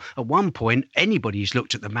it. Well, at one point, anybody who's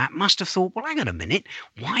looked at the map must have thought, well, hang on a minute,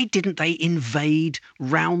 why didn't they invade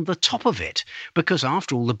round the top of it? Because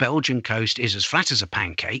after all, the Belgian coast is as flat as a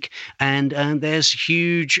pancake, and there's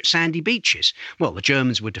huge sandy beaches. Well, the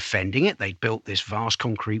Germans were defending it. They'd built this vast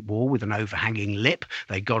concrete wall with an overhanging lip.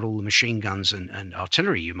 They got all the machine guns and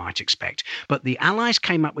artillery you might expect. But the Allies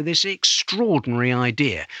came up with this extraordinary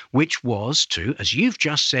idea, which was to, as you've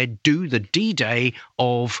just said, do the D-Day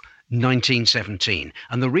of 1917.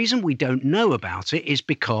 And the reason we don't know about it is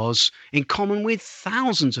because, in common with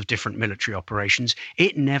thousands of different military operations,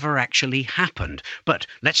 it never actually happened. But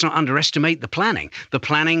let's not underestimate the planning. The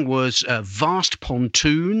planning was vast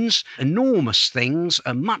pontoons, enormous things,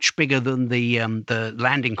 much bigger than the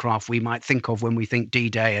landing craft we might think of when we think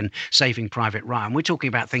D-Day and Saving Private Ryan. We're talking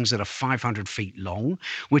about things that are 500 feet long.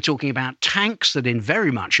 We're talking about tanks that, in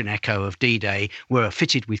very much an echo of D-Day, were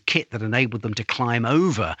fitted with kit that enabled them to climb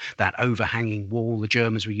over that overhanging wall the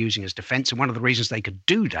Germans were using as defence. And one of the reasons they could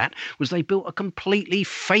do that was they built a completely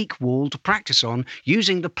fake wall to practice on,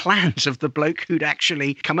 using the plans of the bloke who'd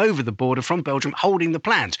actually come over the border from Belgium holding the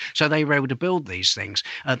plans. So they were able to build these things.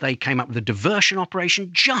 They came up with a diversion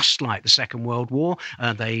operation just like the Second World War.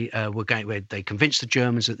 They convinced the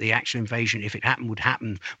Germans that the actual invasion, if it happened, would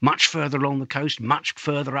happen much further along the coast, much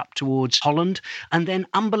further up towards Holland. And then,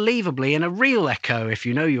 unbelievably, in a real echo, if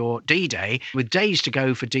you know your D-Day, with days to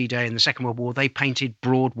go for D-Day in the Second World War, they painted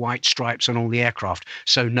broad white stripes on all the aircraft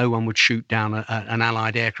so no one would shoot down an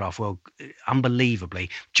Allied aircraft. Well, unbelievably,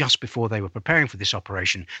 just before they were preparing for this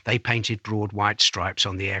operation, they painted broad white stripes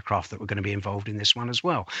on the aircraft that were going to be involved in this one as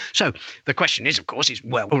well. So the question is, of course, if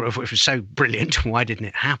it was so brilliant, why didn't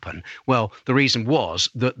it happen? Well, the reason was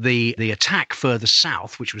that the attack further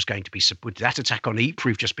south, which was going to be that attack on Ypres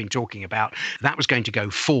we've just been talking about, that was going to go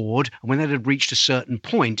forward. And when that had reached a certain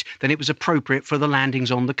point, then it was appropriate for the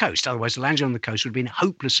landings on the coast. Otherwise, the landing on the coast would have been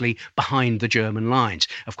hopelessly behind the German lines.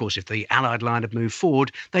 Of course, if the Allied line had moved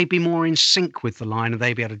forward, they'd be more in sync with the line and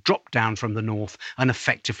they'd be able to drop down from the north and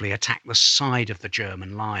effectively attack the side of the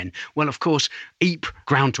German line. Well, of course, Ypres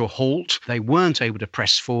ground to a halt. They weren't able to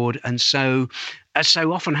press forward, and so, as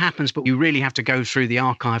so often happens, but you really have to go through the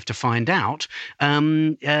archive to find out,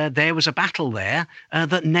 there was a battle there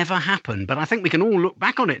that never happened. But I think we can all look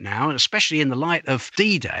back on it now, and especially in the light of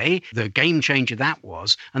D-Day, the game changer that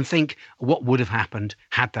was, and think what would have happened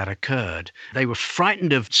had that occurred. They were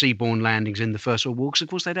frightened of seaborne landings in the First World War because, of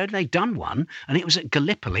course, they'd only done one, and it was at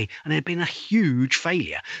Gallipoli, and it had been a huge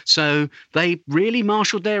failure. So they really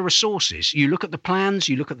marshalled their resources. You look at the plans,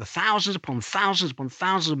 you look at the thousands upon thousands upon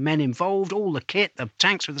thousands of men involved, all the kit, the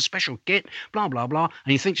tanks with the special kit, blah, blah, blah.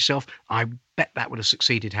 And you think to yourself, I bet that would have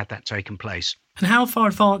succeeded had that taken place. And how far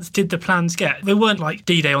advanced did the plans get? They weren't like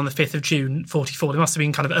D-Day on the 5th of June, 44. They must have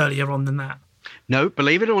been kind of earlier on than that. No,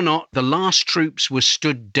 believe it or not, the last troops were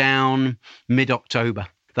stood down mid-October.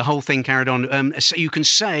 The whole thing carried on. So you can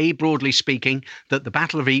say, broadly speaking, that the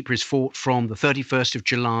Battle of Ypres is fought from the 31st of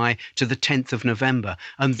July to the 10th of November.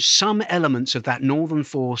 And some elements of that northern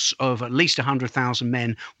force of at least 100,000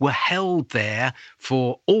 men were held there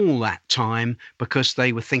for all that time because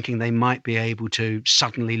they were thinking they might be able to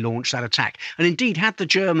suddenly launch that attack. And indeed, had the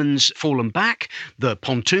Germans fallen back, the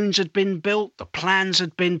pontoons had been built, the plans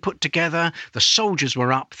had been put together, the soldiers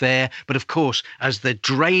were up there. But of course, as the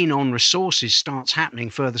drain on resources starts happening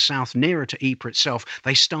further south, nearer to Ypres itself,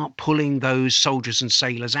 they start pulling those soldiers and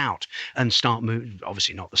sailors out and start moving.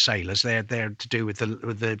 Obviously not the sailors, they're there to do with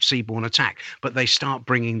the seaborne attack, but they start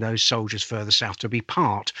bringing those soldiers further south to be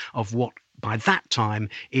part of what by that time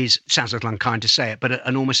sounds a little unkind to say it, but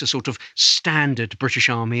an almost a sort of standard British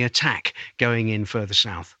Army attack going in further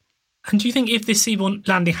south. And do you think if this seaborne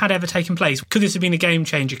landing had ever taken place, could this have been a game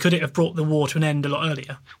changer? Could it have brought the war to an end a lot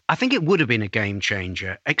earlier? I think it would have been a game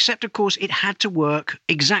changer, except, of course, it had to work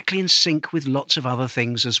exactly in sync with lots of other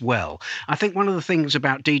things as well. I think one of the things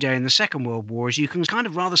about D-Day in the Second World War is you can kind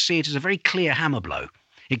of rather see it as a very clear hammer blow.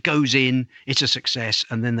 It goes in, it's a success,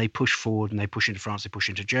 and then they push forward and they push into France, they push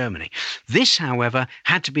into Germany. This, however,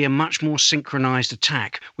 had to be a much more synchronised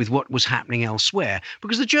attack with what was happening elsewhere,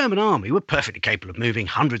 because the German army were perfectly capable of moving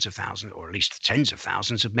hundreds of thousands, or at least tens of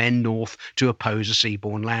thousands of men north to oppose a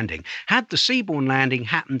seaborne landing. Had the seaborne landing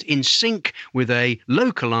happened in sync with a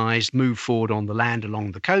localised move forward on the land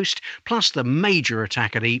along the coast, plus the major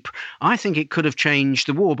attack at Ypres, I think it could have changed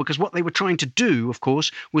the war, because what they were trying to do, of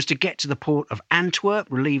course, was to get to the port of Antwerp,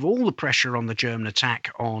 relieve all the pressure on the German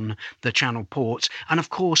attack on the Channel ports, and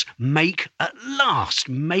of course make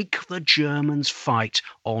the Germans fight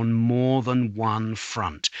on more than one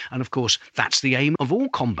front. And of course that's the aim of all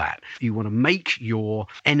combat. You want to make your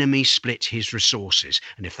enemy split his resources,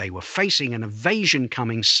 and if they were facing an invasion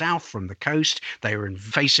coming south from the coast, they were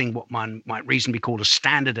facing what one might reasonably call a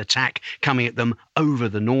standard attack coming at them over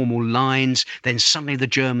the normal lines, then suddenly the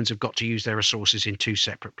Germans have got to use their resources in two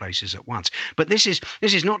separate places at once. But this is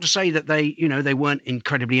not to say that they weren't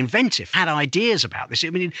incredibly inventive, had ideas about this. I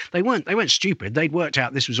mean, they weren't stupid. They'd worked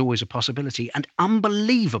out this was always a possibility. And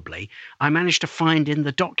unbelievably, I managed to find in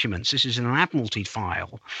the documents, this is in an Admiralty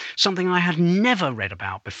file, something I had never read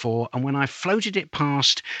about before. And when I floated it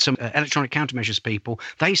past some electronic countermeasures people,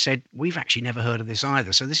 they said, we've actually never heard of this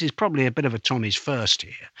either. So this is probably a bit of a Tommy's first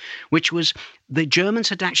here, which was the Germans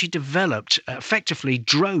had actually developed effectively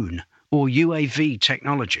drone or UAV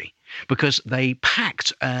technology, because they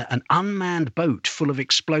packed an unmanned boat full of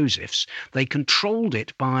explosives. They controlled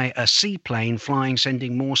it by a seaplane flying,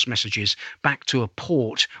 sending Morse messages back to a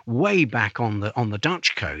port way back on the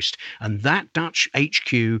Dutch coast. And that Dutch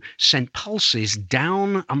HQ sent pulses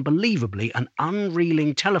down, unbelievably, an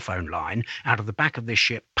unreeling telephone line out of the back of this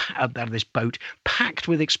ship, out of this boat, packed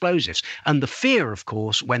with explosives. And the fear, of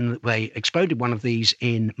course, when they exploded one of these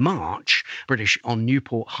in March, British on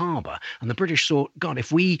Newport Harbour, and the British thought, God,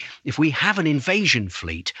 if we have an invasion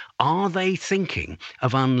fleet, are they thinking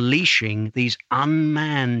of unleashing these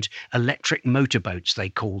unmanned electric motorboats, they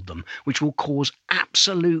called them, which will cause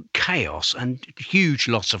absolute chaos and huge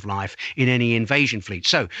loss of life in any invasion fleet?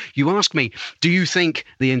 So you ask me, do you think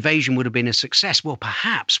the invasion would have been a success? Well,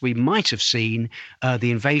 perhaps we might have seen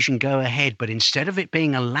the invasion go ahead, but instead of it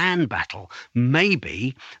being a land battle,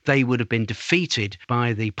 maybe they would have been defeated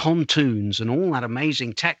by the pontoons and all that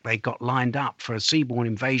amazing tech they got lined up for a seaborne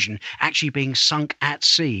invasion actually being sunk at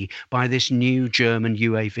sea by this new German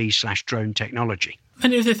UAV/drone technology.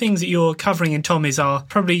 Many of the things that you're covering in Tommy's are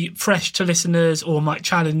probably fresh to listeners or might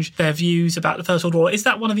challenge their views about the First World War. Is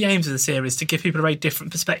that one of the aims of the series, to give people a very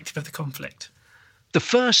different perspective of the conflict? The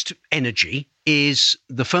first energy is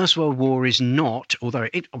the First World War is not, although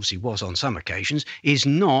it obviously was on some occasions, is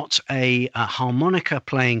not a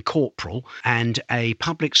harmonica-playing corporal and a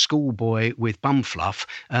public schoolboy with bum fluff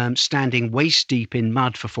standing waist-deep in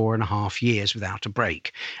mud for 4.5 years without a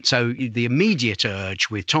break. So the immediate urge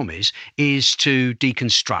with Tommy's is to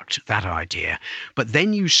deconstruct that idea. But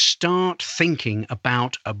then you start thinking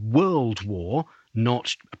about a world war,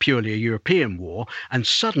 not purely a European war, and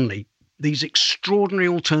suddenly these extraordinary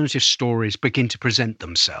alternative stories begin to present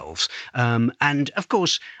themselves. And of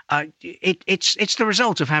course, it's the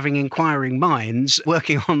result of having inquiring minds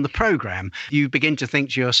working on the programme. You begin to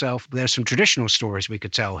think to yourself, there's some traditional stories we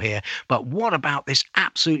could tell here, but what about this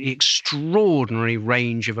absolutely extraordinary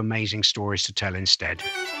range of amazing stories to tell instead?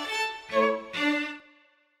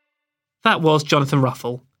 That was Jonathan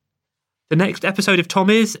Ruffell. The next episode of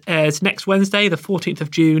Tommy's airs next Wednesday, the 14th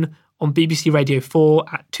of June, on BBC Radio 4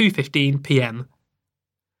 at 2:15 p.m.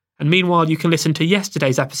 And meanwhile, you can listen to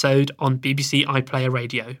yesterday's episode on BBC iPlayer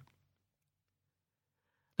Radio.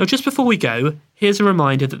 Now, just before we go, here's a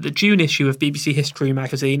reminder that the June issue of BBC History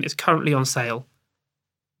magazine is currently on sale.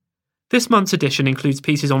 This month's edition includes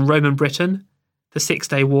pieces on Roman Britain, the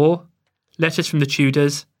Six-Day War, letters from the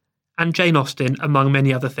Tudors, and Jane Austen, among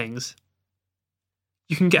many other things.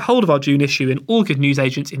 You can get hold of our June issue in all good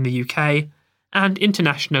newsagents in the UK and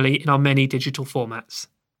internationally in our many digital formats.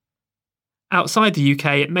 Outside the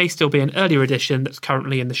UK, it may still be an earlier edition that's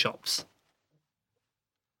currently in the shops.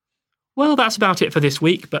 Well, that's about it for this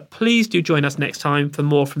week, but please do join us next time for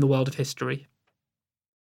more from the world of history.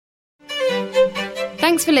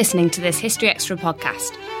 Thanks for listening to this History Extra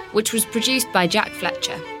podcast, which was produced by Jack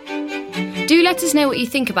Fletcher. Do let us know what you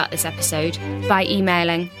think about this episode by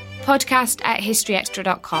emailing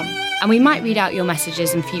podcast@historyextra.com, and we might read out your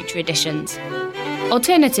messages in future editions.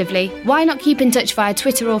 Alternatively, why not keep in touch via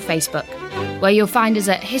Twitter or Facebook, where you'll find us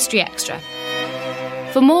at History Extra.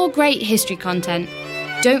 For more great history content,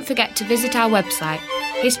 don't forget to visit our website,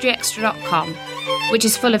 historyextra.com, which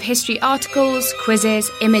is full of history articles, quizzes,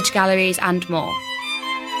 image galleries and more.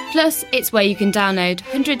 Plus, it's where you can download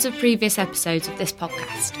hundreds of previous episodes of this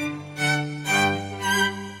podcast.